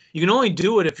immobilization. You can only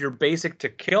do it if your basic to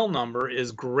kill number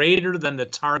is greater than the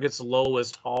target's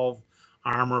lowest hull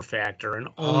armor factor and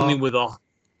only with a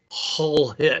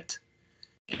hull hit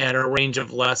at a range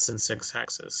of less than 6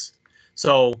 hexes.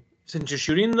 So since you're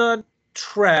shooting the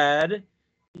tread,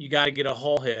 you got to get a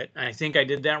hull hit. And I think I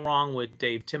did that wrong with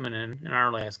Dave Timonen in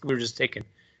our last. We were just taking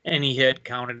any hit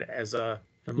counted as a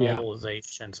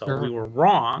immobilization. So we were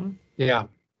wrong. Yeah.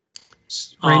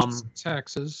 Range 6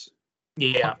 hexes.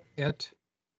 Yeah. Hit.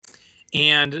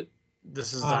 And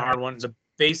this is the hard one. The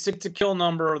basic to kill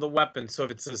number of the weapon. So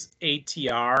if it says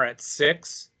ATR at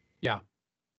 6,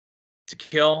 to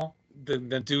kill, the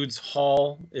dude's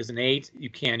hull is an 8. You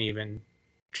can't even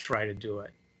try to do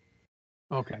it.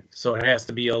 Okay. So it has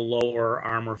to be a lower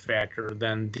armor factor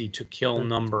than the to kill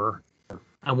number.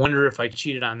 I wonder if I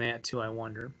cheated on that too. I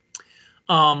wonder.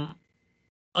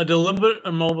 A deliberate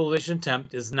immobilization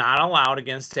attempt is not allowed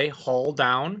against a hull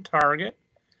down target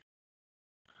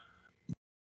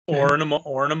or an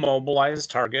immobilized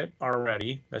target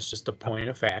already. That's just a point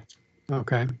of fact.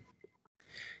 Okay.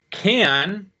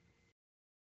 Can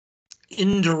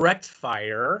indirect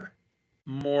fire,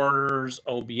 mortars,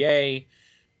 OBA,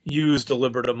 use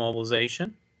deliberate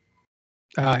immobilization?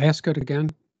 Ask it again.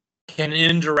 Can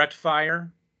indirect fire,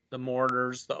 the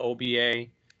mortars, the OBA,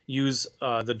 use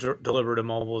the deliberate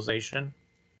immobilization?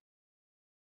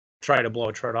 Try to blow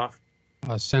a tread off.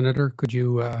 Senator, could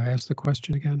you ask the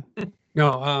question again?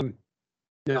 No.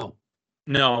 No.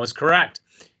 No, is correct.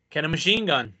 Can a machine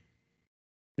gun?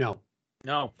 No.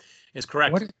 No, is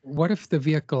correct. What if the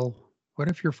vehicle? What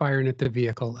if you're firing at the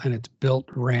vehicle and it's built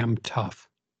ram tough?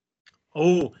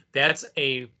 Oh, that's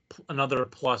another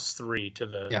 +3 to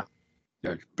the. Yeah.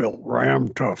 It's built ram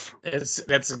tough.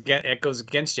 It goes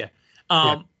against you.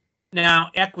 Now,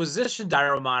 acquisition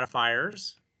gyro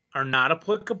modifiers are not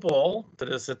applicable to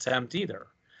this attempt either.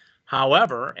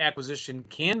 However, acquisition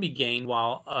can be gained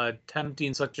while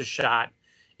attempting such a shot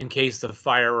in case the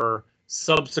firer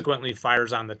subsequently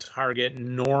fires on the target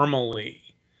normally.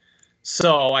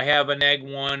 So I have an egg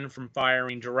 1 from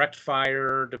firing direct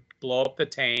fire to blow up the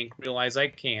tank, realize I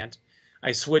can't.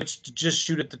 I switch to just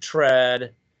shoot at the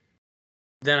tread,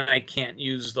 then I can't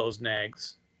use those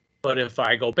negs. But if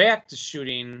I go back to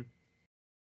shooting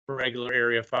regular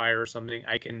area fire or something,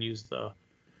 I can use the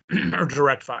or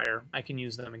direct fire. I can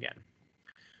use them again.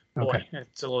 Boy,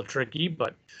 it's a little tricky,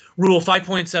 but rule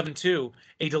 5.72,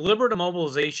 a deliberate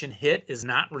immobilization hit is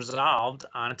not resolved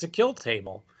on a to kill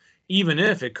table, even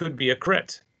if it could be a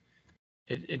crit.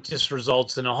 It just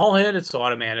results in a hull hit. It's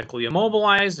automatically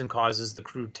immobilized and causes the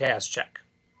crew task check.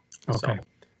 Okay. So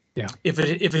Yeah. If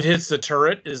it hits the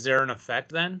turret, is there an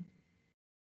effect then?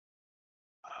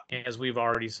 As we've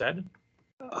already said.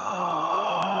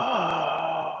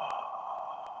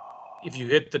 If you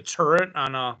hit the turret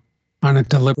on a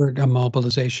deliberate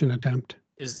immobilization attempt.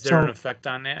 is there an So- effect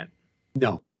on that?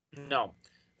 No. No,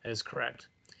 that is correct.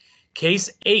 Case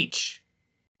H.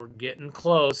 We're getting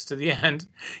close to the end.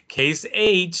 Case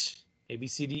H. A, B,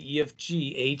 C, D, E, F,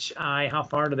 G, H, I. How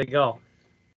far do they go?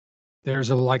 There's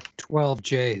like 12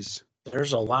 J's.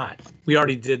 There's a lot. We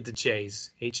already did the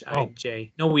J's. H, I, Oh.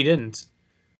 J. No, we didn't.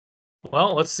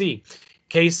 Well, let's see.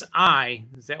 Case I.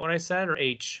 Is that what I said? Or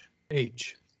H?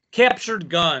 H. Captured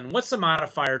gun. What's the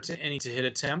modifier to any to hit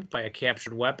attempt by a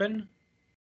captured weapon?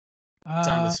 It's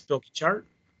on the Spilky chart.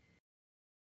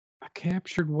 A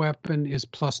captured weapon is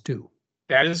 +2.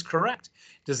 That is correct.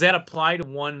 Does that apply to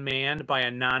one manned by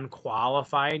a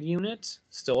non-qualified unit?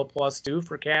 Still a +2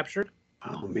 for captured?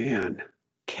 Oh man.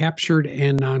 Captured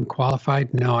and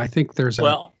non-qualified? No, I think there's a.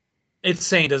 Well, it's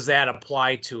saying, does that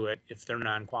apply to it if they're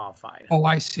non-qualified? Oh,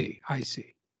 I see. I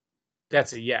see.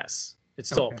 That's a yes. It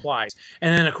still Okay. applies.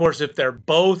 And then, of course, if they're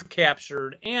both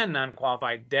captured and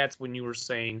non-qualified, that's when you were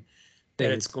saying that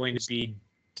Then it's going to be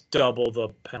double the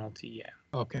penalty. Yeah.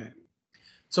 Okay.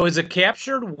 So is a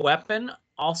captured weapon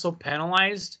also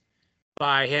penalized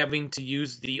by having to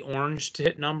use the orange to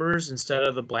hit numbers instead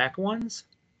of the black ones?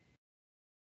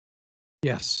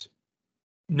 Yes.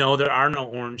 No, there are no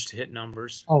orange to hit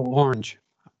numbers. Oh, orange.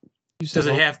 You said Does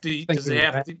it orange. have to? Does it thinking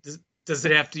have red. to? Does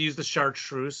it have to use the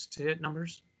chartreuse to hit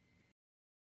numbers?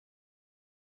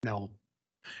 No.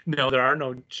 No, there are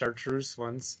no chartreuse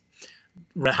ones.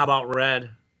 How about red?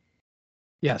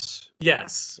 Yes.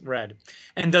 Yes, red.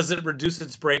 And does it reduce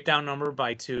its breakdown number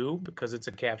by 2 because it's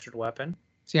a captured weapon?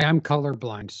 See, I'm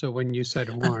colorblind, so when you said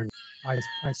orange, I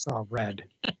saw red.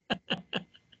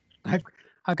 I've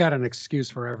got an excuse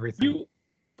for everything.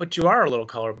 But you are a little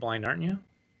colorblind, aren't you?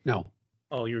 No.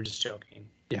 Oh, you were just joking.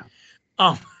 Yeah.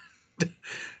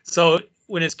 So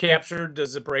when it's captured,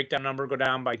 does the breakdown number go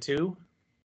down by 2?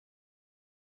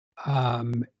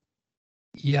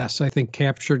 Yes, I think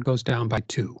captured goes down by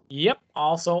 2. Yep.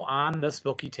 Also on the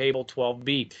Spilky table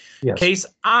 12B. Yes. Case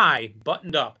I,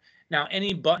 buttoned up. Now,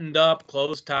 any buttoned up,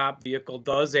 closed top vehicle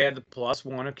does add the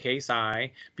 +1 of case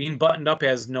I. Being buttoned up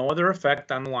has no other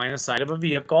effect on the line of sight of a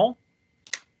vehicle,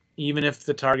 even if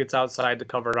the target's outside the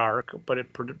covered arc, but it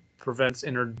prevents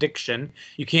interdiction.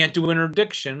 You can't do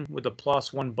interdiction with a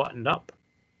 +1 buttoned up.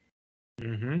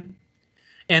 And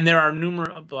there are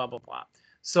numerous blah, blah, blah.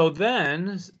 So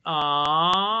then,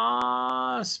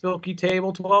 Spilky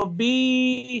table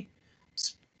 12B,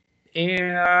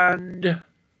 and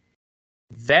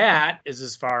that is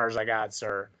as far as I got,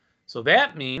 sir. So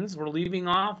that means we're leaving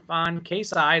off on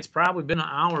case I. It's probably been an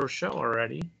hour show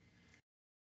already.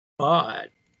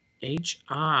 But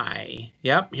HI,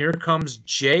 yep, here comes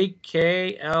JKLMNOP.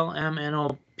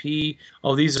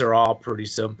 Oh, these are all pretty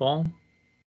simple.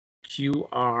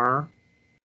 QR.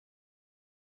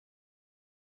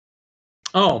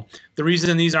 Oh, the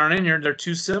reason these aren't in here, they're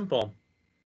too simple.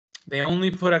 They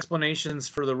only put explanations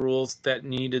for the rules that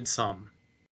needed some.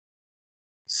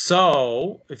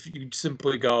 So if you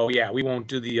simply go, yeah, we won't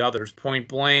do the others. Point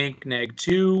blank,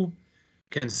 -2,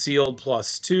 concealed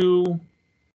 +2,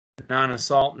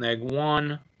 non-assault,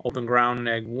 -1, open ground,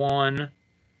 -1,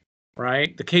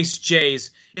 right? The case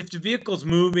J's, if the vehicle's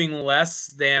moving less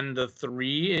than the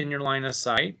 3 in your line of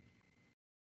sight,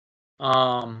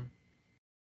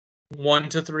 1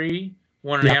 to 3,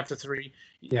 1.5 to 3.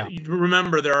 Yeah.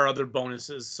 Remember, there are other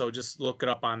bonuses, so just look it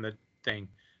up on the thing.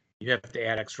 You have to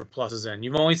add extra pluses in.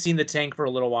 You've only seen the tank for a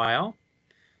little while.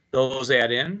 Those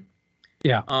add in.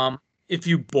 Yeah. If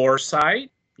you bore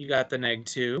sight, you got the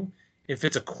 -2. If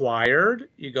it's acquired,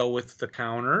 you go with the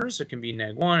counters. It can be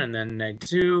 -1 and then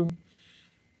 -2.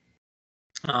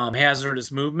 Hazardous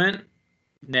movement,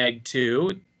 -2.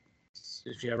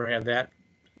 If you ever have that,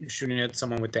 you're shooting at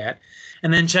someone with that.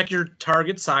 And then check your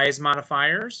target size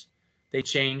modifiers. They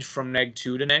change from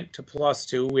 -2 to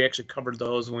 +2. We actually covered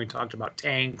those when we talked about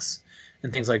tanks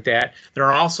and things like that. There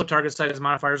are also target size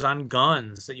modifiers on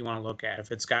guns that you want to look at.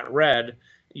 If it's got red,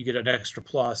 you get an extra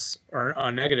plus or a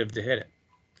negative to hit it.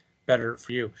 Better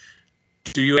for you.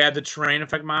 Do you add the terrain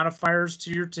effect modifiers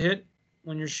to your to hit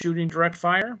when you're shooting direct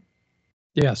fire?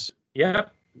 Yes.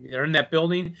 Yep. They're in that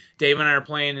building. Dave and I are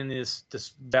playing in this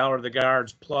Valor of the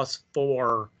Guards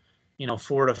 +4,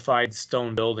 fortified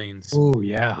stone buildings. Oh,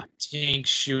 yeah. Tank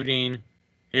shooting.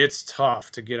 It's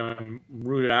tough to get them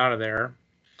rooted out of there.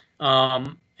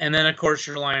 And then, of course,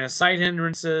 your line of sight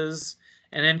hindrances.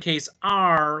 And then case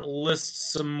R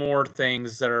lists some more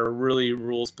things that are really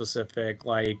rule specific,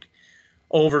 like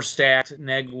overstacked,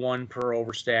 neg 1 per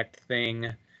overstacked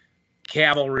thing.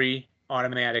 Cavalry,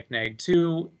 automatic neg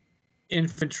 2.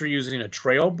 Infantry using a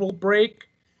trail break,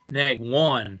 neg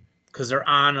 1, because they're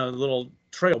on a little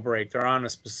trail break. They're on a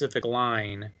specific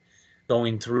line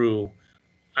going through.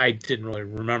 I didn't really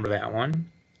remember that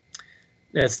one.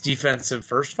 That's defensive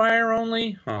first fire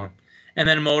only. Huh. And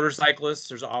then motorcyclists,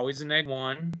 there's always a neg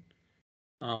 1.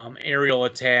 Aerial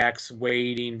attacks,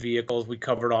 wading vehicles, we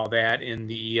covered all that in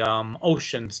the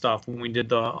ocean stuff when we did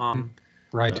the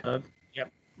Right.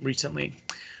 recently.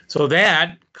 So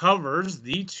that covers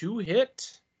the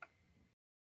 2-hit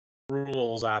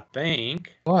rules, I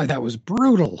think. Boy, that was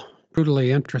brutal.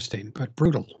 Brutally interesting, but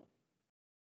brutal.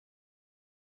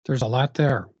 There's a lot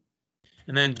there.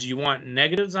 And then do you want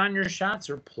negatives on your shots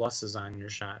or pluses on your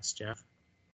shots, Jeff?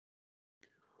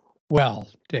 Well,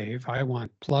 Dave, I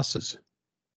want pluses.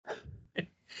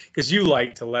 Because you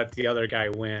like to let the other guy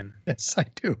win. Yes, I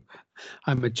do.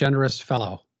 I'm a generous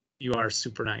fellow. You are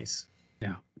super nice.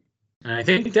 Yeah. And I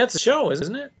think that's the show,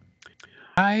 isn't it?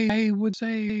 I would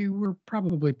say we're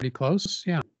probably pretty close.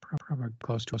 Yeah, probably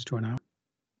close to an hour.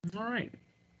 All right.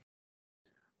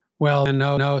 Well,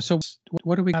 no. So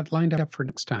what do we got lined up for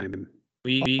next time?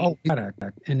 We got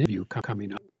an interview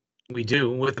coming up. We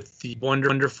do, with the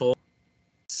wonderful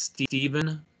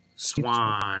Stephen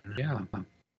Swan. Yeah.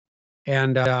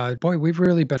 And boy, we've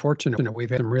really been fortunate.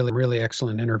 We've had some really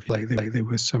excellent interviews lately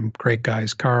with some great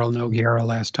guys. Carl Noguera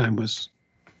last time was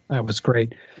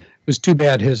great. It was too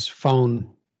bad his phone,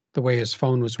 the way his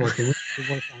phone was working. We should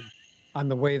work on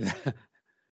the way that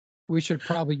we should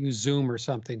probably use Zoom or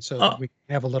something so that we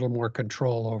have a little more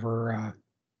control over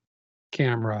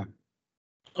camera.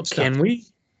 Can we?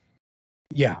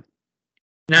 Yeah.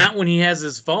 Not when he has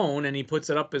his phone and he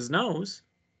puts it up his nose.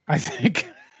 I think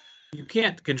you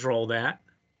can't control that.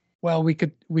 Well, we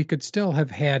could still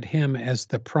have had him as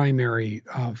the primary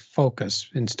focus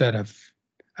instead of,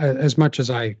 as much as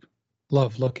I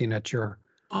love looking at your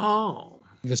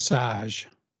visage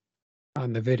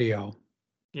on the video.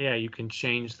 Yeah, you can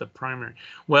change the primary.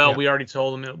 Well, Yeah. we already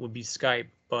told him it would be Skype,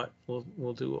 but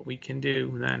we'll do what we can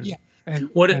do then. Yeah. And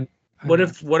What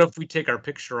if we take our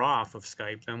picture off of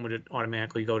Skype? Then would it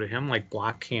automatically go to him, like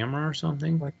block camera or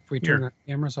something? like if we turn our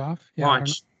cameras off? Yeah, I don't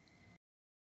Watch.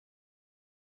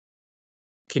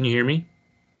 Can you hear me? know.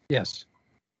 Yes.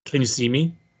 Can you see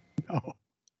me? No.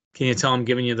 Can you tell I'm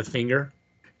giving you the finger?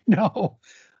 No.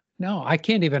 I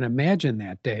can't even imagine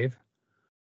that, Dave.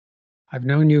 I've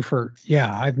known you for.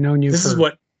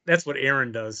 That's what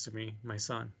Aaron does to me, my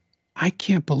son. I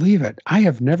can't believe it. I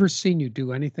have never seen you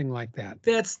do anything like that.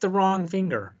 That's the wrong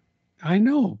finger. I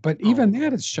know, but even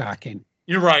that is shocking.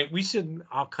 You're right.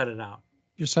 I'll cut it out.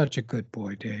 You're such a good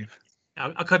boy, Dave.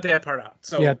 I'll cut that part out.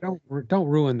 So yeah, don't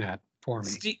ruin that for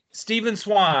me. Stephen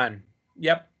Swan.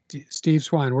 Yep. Steve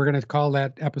Swan. We're going to call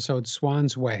that episode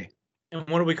Swan's Way. And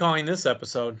what are we calling this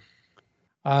episode?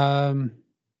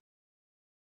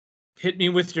 Hit me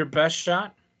with your best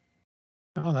shot.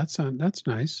 Oh, that's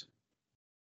nice.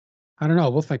 I don't know.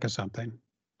 We'll think of something.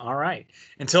 All right.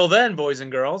 Until then, boys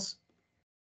and girls,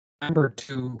 remember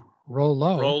to roll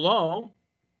low,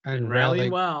 and rally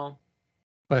well.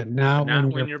 But not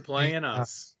when you're playing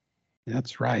us.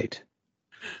 That's right.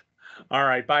 All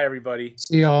right. Bye, everybody.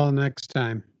 See you all next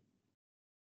time.